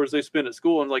 6-7 hours they spend at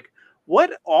school. And like,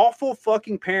 what awful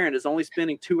fucking parent is only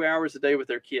spending 2 hours a day with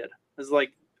their kid? It's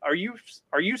like, are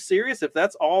you serious? If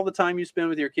that's all the time you spend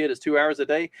with your kid is 2 hours a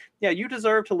day, yeah, you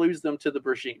deserve to lose them to the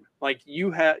regime. Like,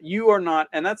 you are not,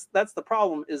 and that's the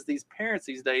problem, is these parents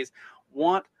these days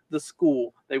want the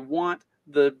school, they want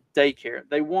the daycare,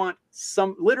 they want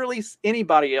literally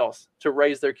anybody else to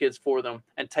raise their kids for them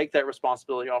and take that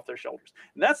responsibility off their shoulders.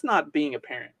 And that's not being a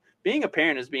parent. Being a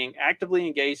parent is being actively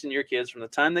engaged in your kids from the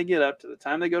time they get up to the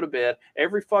time they go to bed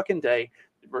every fucking day,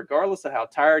 regardless of how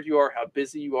tired you are, how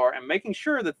busy you are, and making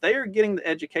sure that they are getting the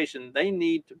education they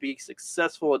need to be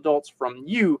successful adults from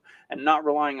you and not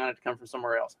relying on it to come from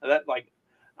somewhere else. That, like,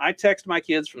 I text my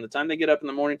kids from the time they get up in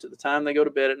the morning to the time they go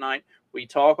to bed at night. We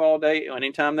talk all day.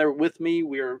 Anytime they're with me,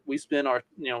 we spend our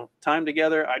time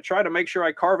together. I try to make sure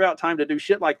I carve out time to do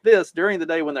shit like this during the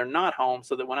day when they're not home,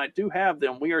 so that when I do have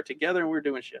them, we are together and we're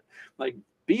doing shit. Like,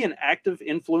 be an active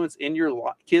influence in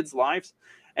your kids' lives,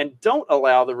 and don't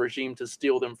allow the regime to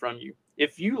steal them from you.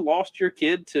 If you lost your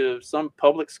kid to some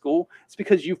public school, it's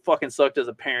because you fucking sucked as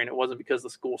a parent. It wasn't because the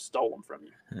school stole them from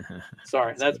you.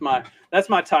 Sorry, that's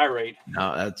my tirade.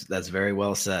 No, that's very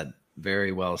well said.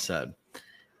 Very well said.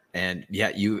 And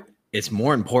yeah, it's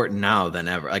more important now than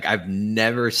ever. Like, I've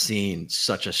never seen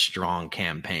such a strong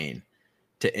campaign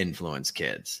to influence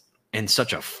kids in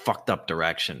such a fucked up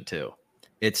direction too.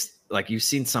 It's like, you've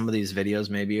seen some of these videos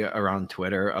maybe around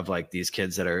Twitter of like these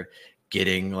kids that are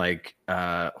getting like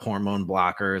hormone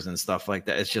blockers and stuff like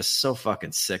that. It's just so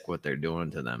fucking sick what they're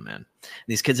doing to them, man.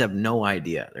 These kids have no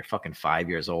idea. They're fucking 5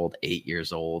 years old, 8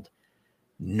 years old.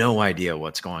 No idea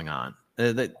what's going on.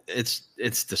 It's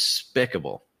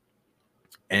despicable.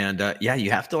 And yeah,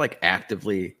 you have to like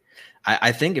actively,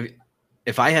 I think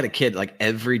if I had a kid, like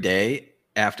every day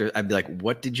after, I'd be like,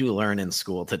 what did you learn in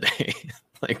school today?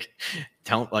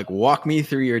 Walk me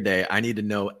through your day. I need to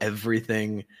know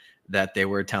everything that they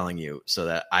were telling you so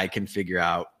that I can figure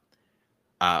out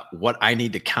what I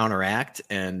need to counteract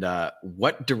and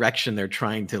what direction they're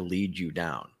trying to lead you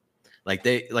down.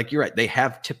 You're right. They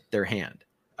have tipped their hand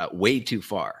way too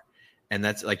far. And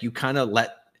that's like, you kind of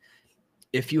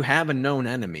if you have a known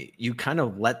enemy, you kind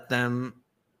of let them,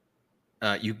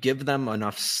 you give them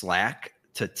enough slack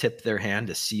to tip their hand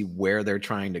to see where they're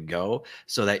trying to go,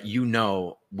 so that you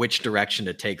know which direction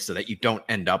to take so that you don't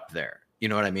end up there. You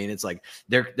know what I mean? It's like,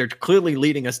 they're clearly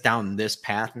leading us down this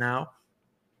path now.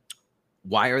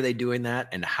 Why are they doing that?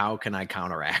 And how can I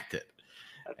counteract it?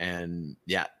 And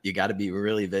yeah, you got to be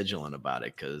really vigilant about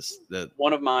it, because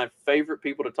one of my favorite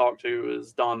people to talk to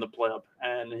is Don the Pleb,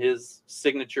 and his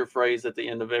signature phrase at the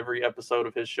end of every episode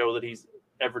of his show that he's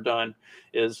ever done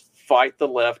is "Fight the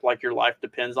left like your life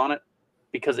depends on it,"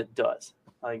 because it does.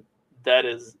 Like, that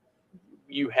is,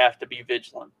 you have to be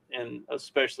vigilant, and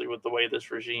especially with the way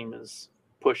this regime is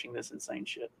pushing this insane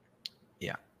shit.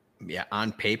 Yeah. Yeah.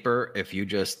 On paper, if you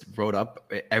just wrote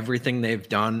up everything they've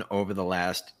done over the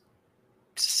last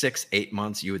 6-8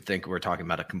 months, you would think we're talking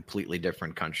about a completely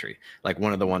different country, like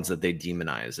one of the ones that they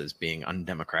demonize as being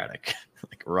undemocratic,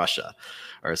 like Russia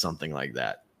or something like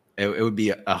that. It would be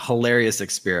a hilarious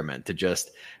experiment to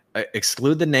just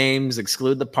exclude the names,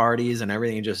 exclude the parties and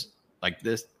everything, and just like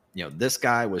this, this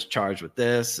guy was charged with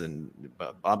this and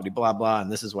blah, blah, blah, blah,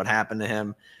 and this is what happened to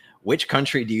him. Which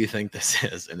country do you think this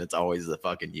is? And it's always the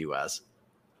fucking US.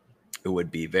 It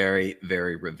would be very,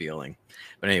 very revealing.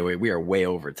 But anyway, we are way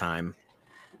over time.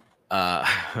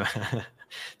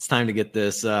 It's time to get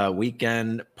this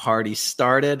weekend party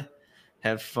started.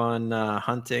 Have fun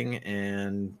hunting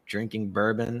and drinking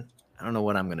bourbon. I don't know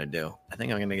what I'm gonna do. I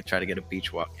think I'm gonna try to get a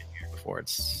beach walk in here before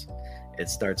it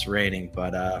starts raining.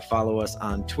 But follow us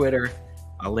on Twitter,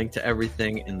 I'll link to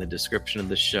everything in the description of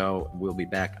the show. We'll be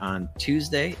back on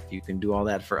Tuesday. You can do all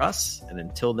that for us. And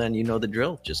until then, you know the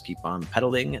drill. Just keep on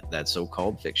peddling that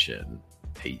so-called fiction.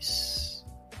 Peace.